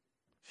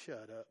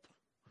 Shut up.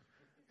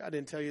 God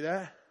didn't tell you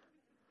that.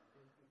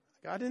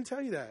 God didn't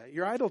tell you that.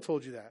 Your idol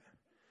told you that.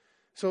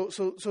 So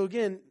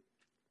again,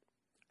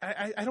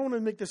 I don't want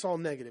to make this all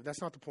negative.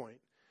 That's not the point.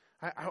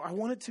 I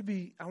want it to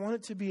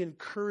be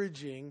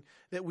encouraging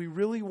that we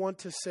really want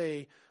to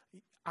say,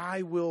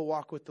 I will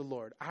walk with the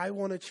Lord. I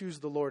want to choose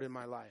the Lord in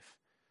my life.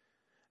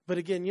 But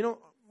again,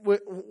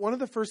 one of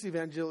the first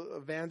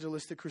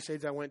evangelistic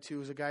crusades I went to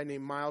was a guy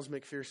named Miles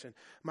McPherson.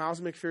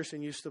 Miles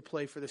McPherson used to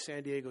play for the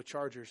San Diego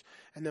Chargers.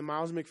 And then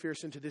Miles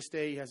McPherson, to this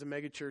day, he has a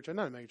mega church.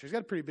 Not a mega church. He's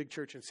got a pretty big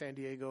church in San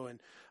Diego. And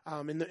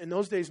in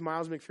those days,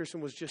 Miles McPherson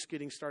was just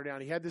getting started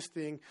out. He had this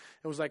thing.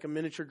 It was like a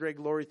miniature Greg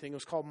Laurie thing. It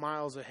was called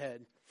Miles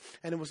Ahead.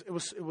 And it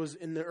was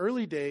in the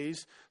early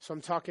days, so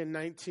I'm talking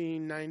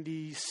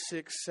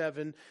 1996,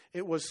 7.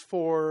 It was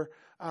for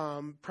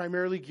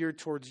primarily geared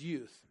towards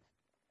youth.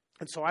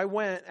 And so I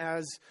went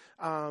as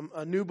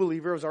a new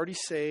believer. I was already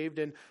saved,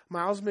 and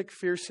Miles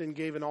McPherson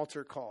gave an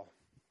altar call.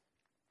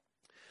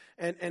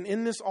 And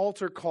in this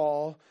altar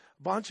call,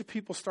 a bunch of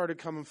people started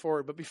coming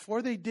forward. But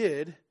before they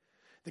did,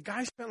 the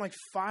guy spent like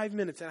 5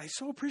 minutes, and I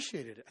so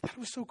appreciated it. I thought it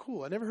was so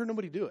cool. I never heard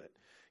nobody do it.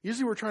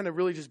 Usually we're trying to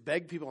really just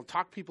beg people and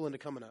talk people into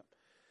coming up.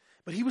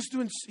 But he was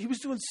doing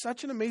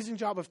such an amazing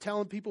job of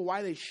telling people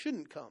why they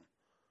shouldn't come.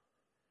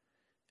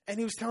 And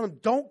he was telling them,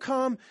 don't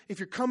come if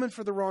you're coming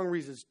for the wrong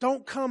reasons.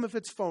 Don't come if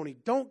it's phony.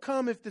 Don't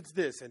come if it's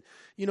this. And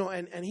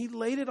he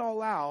laid it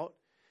all out.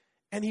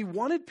 And he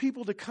wanted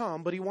people to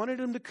come, but he wanted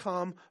them to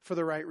come for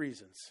the right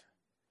reasons.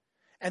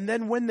 And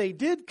then when they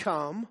did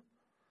come,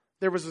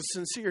 there was a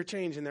sincere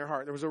change in their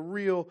heart. There was a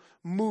real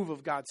move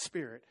of God's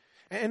Spirit.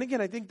 And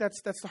again, I think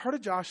that's the heart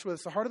of Joshua.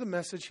 It's the heart of the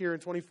message here in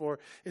 24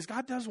 is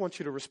God does want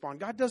you to respond.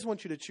 God does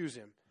want you to choose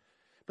him.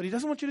 But he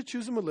doesn't want you to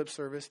choose him with lip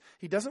service.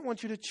 He doesn't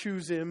want you to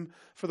choose him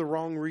for the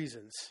wrong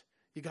reasons.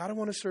 You got to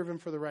want to serve him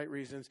for the right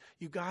reasons.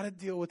 You got to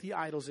deal with the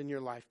idols in your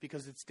life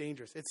because it's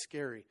dangerous. It's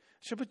scary. It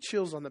should put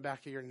chills on the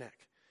back of your neck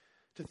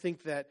to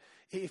think that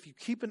if you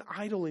keep an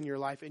idol in your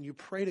life and you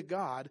pray to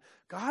God,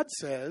 God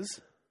says,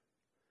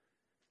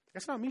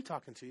 that's not me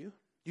talking to you.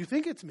 You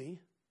think it's me.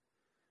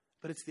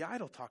 But it's the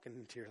idol talking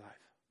into your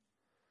life.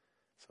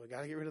 So we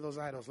got to get rid of those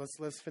idols.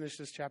 Let's finish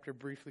this chapter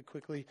briefly,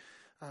 quickly.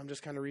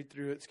 Just kind of read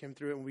through it, skim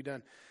through it, and we'll be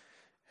done.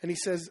 And he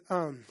says,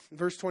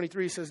 verse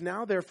 23, he says,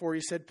 now therefore,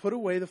 he said, put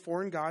away the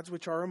foreign gods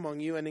which are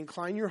among you and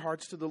incline your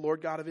hearts to the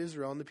Lord God of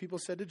Israel. And the people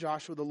said to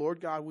Joshua, the Lord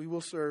God we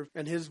will serve,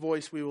 and his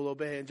voice we will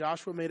obey. And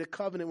Joshua made a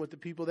covenant with the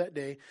people that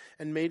day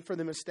and made for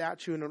them a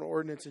statute and an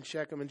ordinance in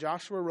Shechem. And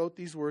Joshua wrote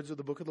these words of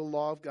the book of the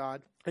law of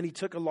God. And he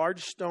took a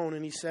large stone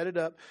and he set it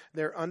up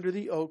there under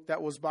the oak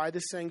that was by the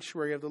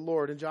sanctuary of the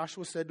Lord. And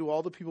Joshua said to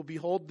all the people,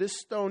 behold, this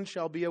stone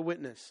shall be a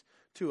witness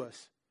to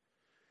us.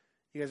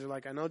 You guys are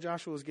like, I know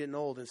Joshua was getting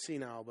old and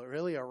senile, but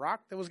really a rock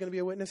that was going to be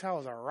a witness? How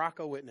is a rock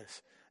a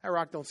witness? That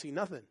rock don't see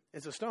nothing.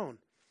 It's a stone.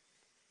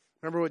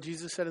 Remember what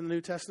Jesus said in the New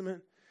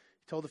Testament?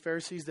 He told the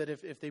Pharisees that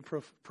if they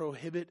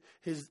prohibit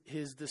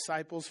his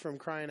disciples from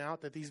crying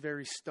out, that these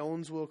very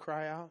stones will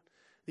cry out.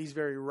 These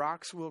very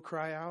rocks will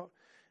cry out.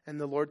 And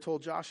the Lord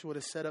told Joshua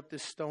to set up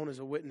this stone as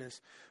a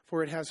witness,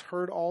 for it has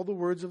heard all the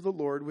words of the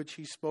Lord which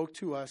he spoke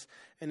to us,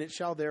 and it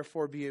shall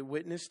therefore be a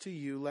witness to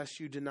you, lest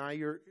you deny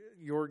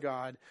your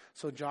God.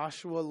 So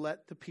Joshua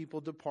let the people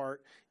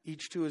depart,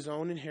 each to his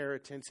own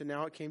inheritance. And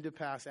now it came to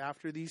pass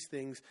after these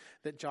things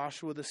that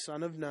Joshua the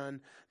son of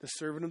Nun, the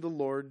servant of the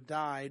Lord,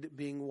 died,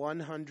 being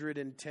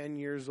 110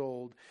 years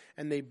old.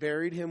 And they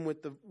buried him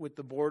with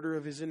the border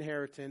of his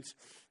inheritance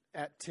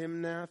at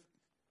Timnath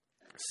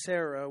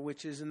Sarah,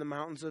 which is in the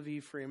mountains of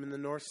Ephraim, in the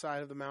north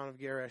side of the Mount of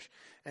Gerish.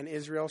 And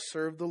Israel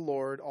served the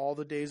Lord all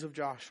the days of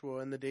Joshua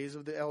and the days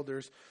of the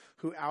elders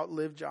who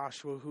outlived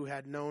Joshua, who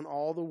had known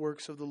all the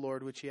works of the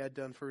Lord which he had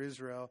done for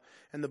Israel.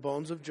 And the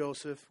bones of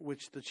Joseph,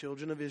 which the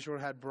children of Israel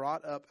had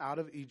brought up out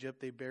of Egypt,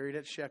 they buried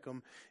at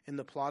Shechem in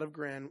the plot of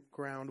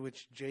ground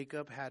which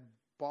Jacob had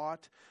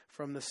bought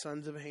from the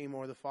sons of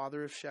Hamor, the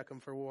father of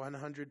Shechem, for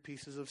 100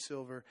 pieces of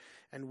silver,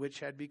 and which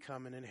had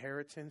become an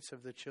inheritance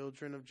of the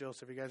children of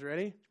Joseph. You guys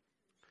ready?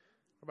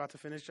 We're about to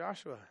finish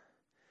Joshua.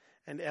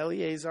 And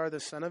Eleazar the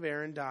son of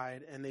Aaron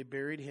died, and they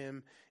buried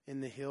him in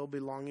the hill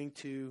belonging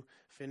to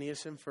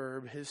Phinehas and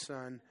Ferb, his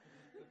son,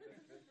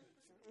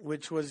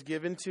 which was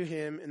given to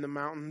him in the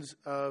mountains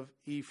of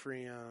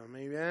Ephraim.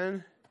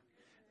 Amen.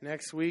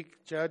 Next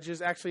week,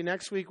 Judges. Actually,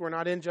 next week, we're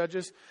not in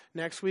Judges.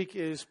 Next week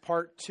is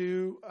part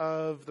 2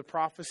 of the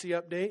prophecy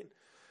update.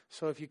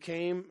 So if you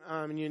came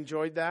and you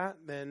enjoyed that,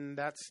 then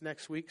that's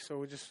next week. So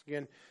we just,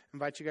 again,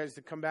 invite you guys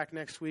to come back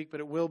next week. But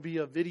it will be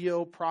a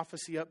video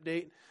prophecy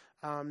update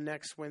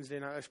next Wednesday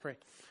night. Let's pray.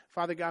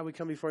 Father God, we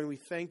come before you. We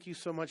thank you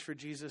so much for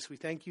Jesus. We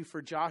thank you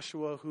for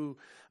Joshua, who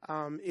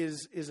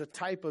is a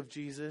type of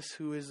Jesus,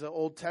 who is the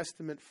Old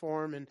Testament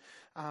form and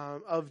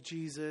of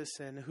Jesus,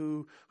 and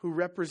who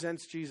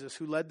represents Jesus,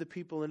 who led the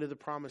people into the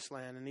promised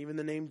land. And even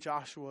the name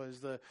Joshua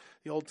is the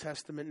Old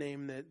Testament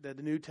name, that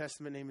the New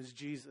Testament name is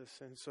Jesus.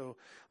 And so,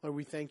 Lord,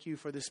 we thank you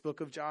for this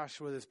book of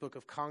Joshua, this book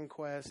of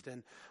conquest,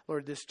 and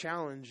Lord, this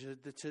challenge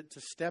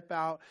to step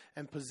out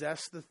and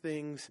possess the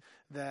things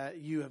that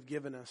you have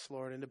given us,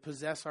 Lord, and to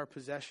possess our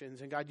possessions.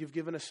 And God, you've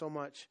given us so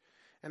much.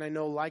 And I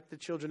know, like the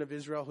children of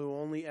Israel who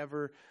only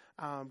ever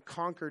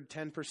conquered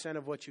 10%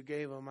 of what you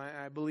gave them,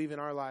 I believe in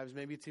our lives,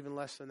 maybe it's even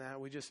less than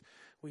that.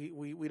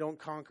 We don't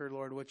conquer,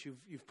 Lord, what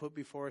you've put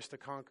before us to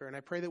conquer. And I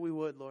pray that we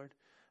would, Lord.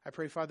 I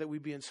pray, Father, that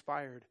we'd be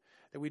inspired,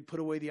 that we'd put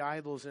away the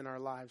idols in our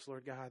lives,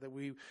 Lord God, that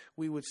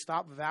we would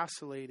stop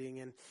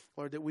vacillating, and,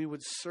 Lord, that we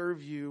would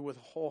serve you with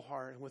a whole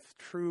heart and with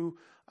true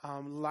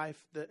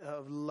life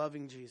of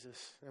loving Jesus.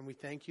 And we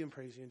thank you and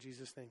praise you in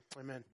Jesus' name. Amen.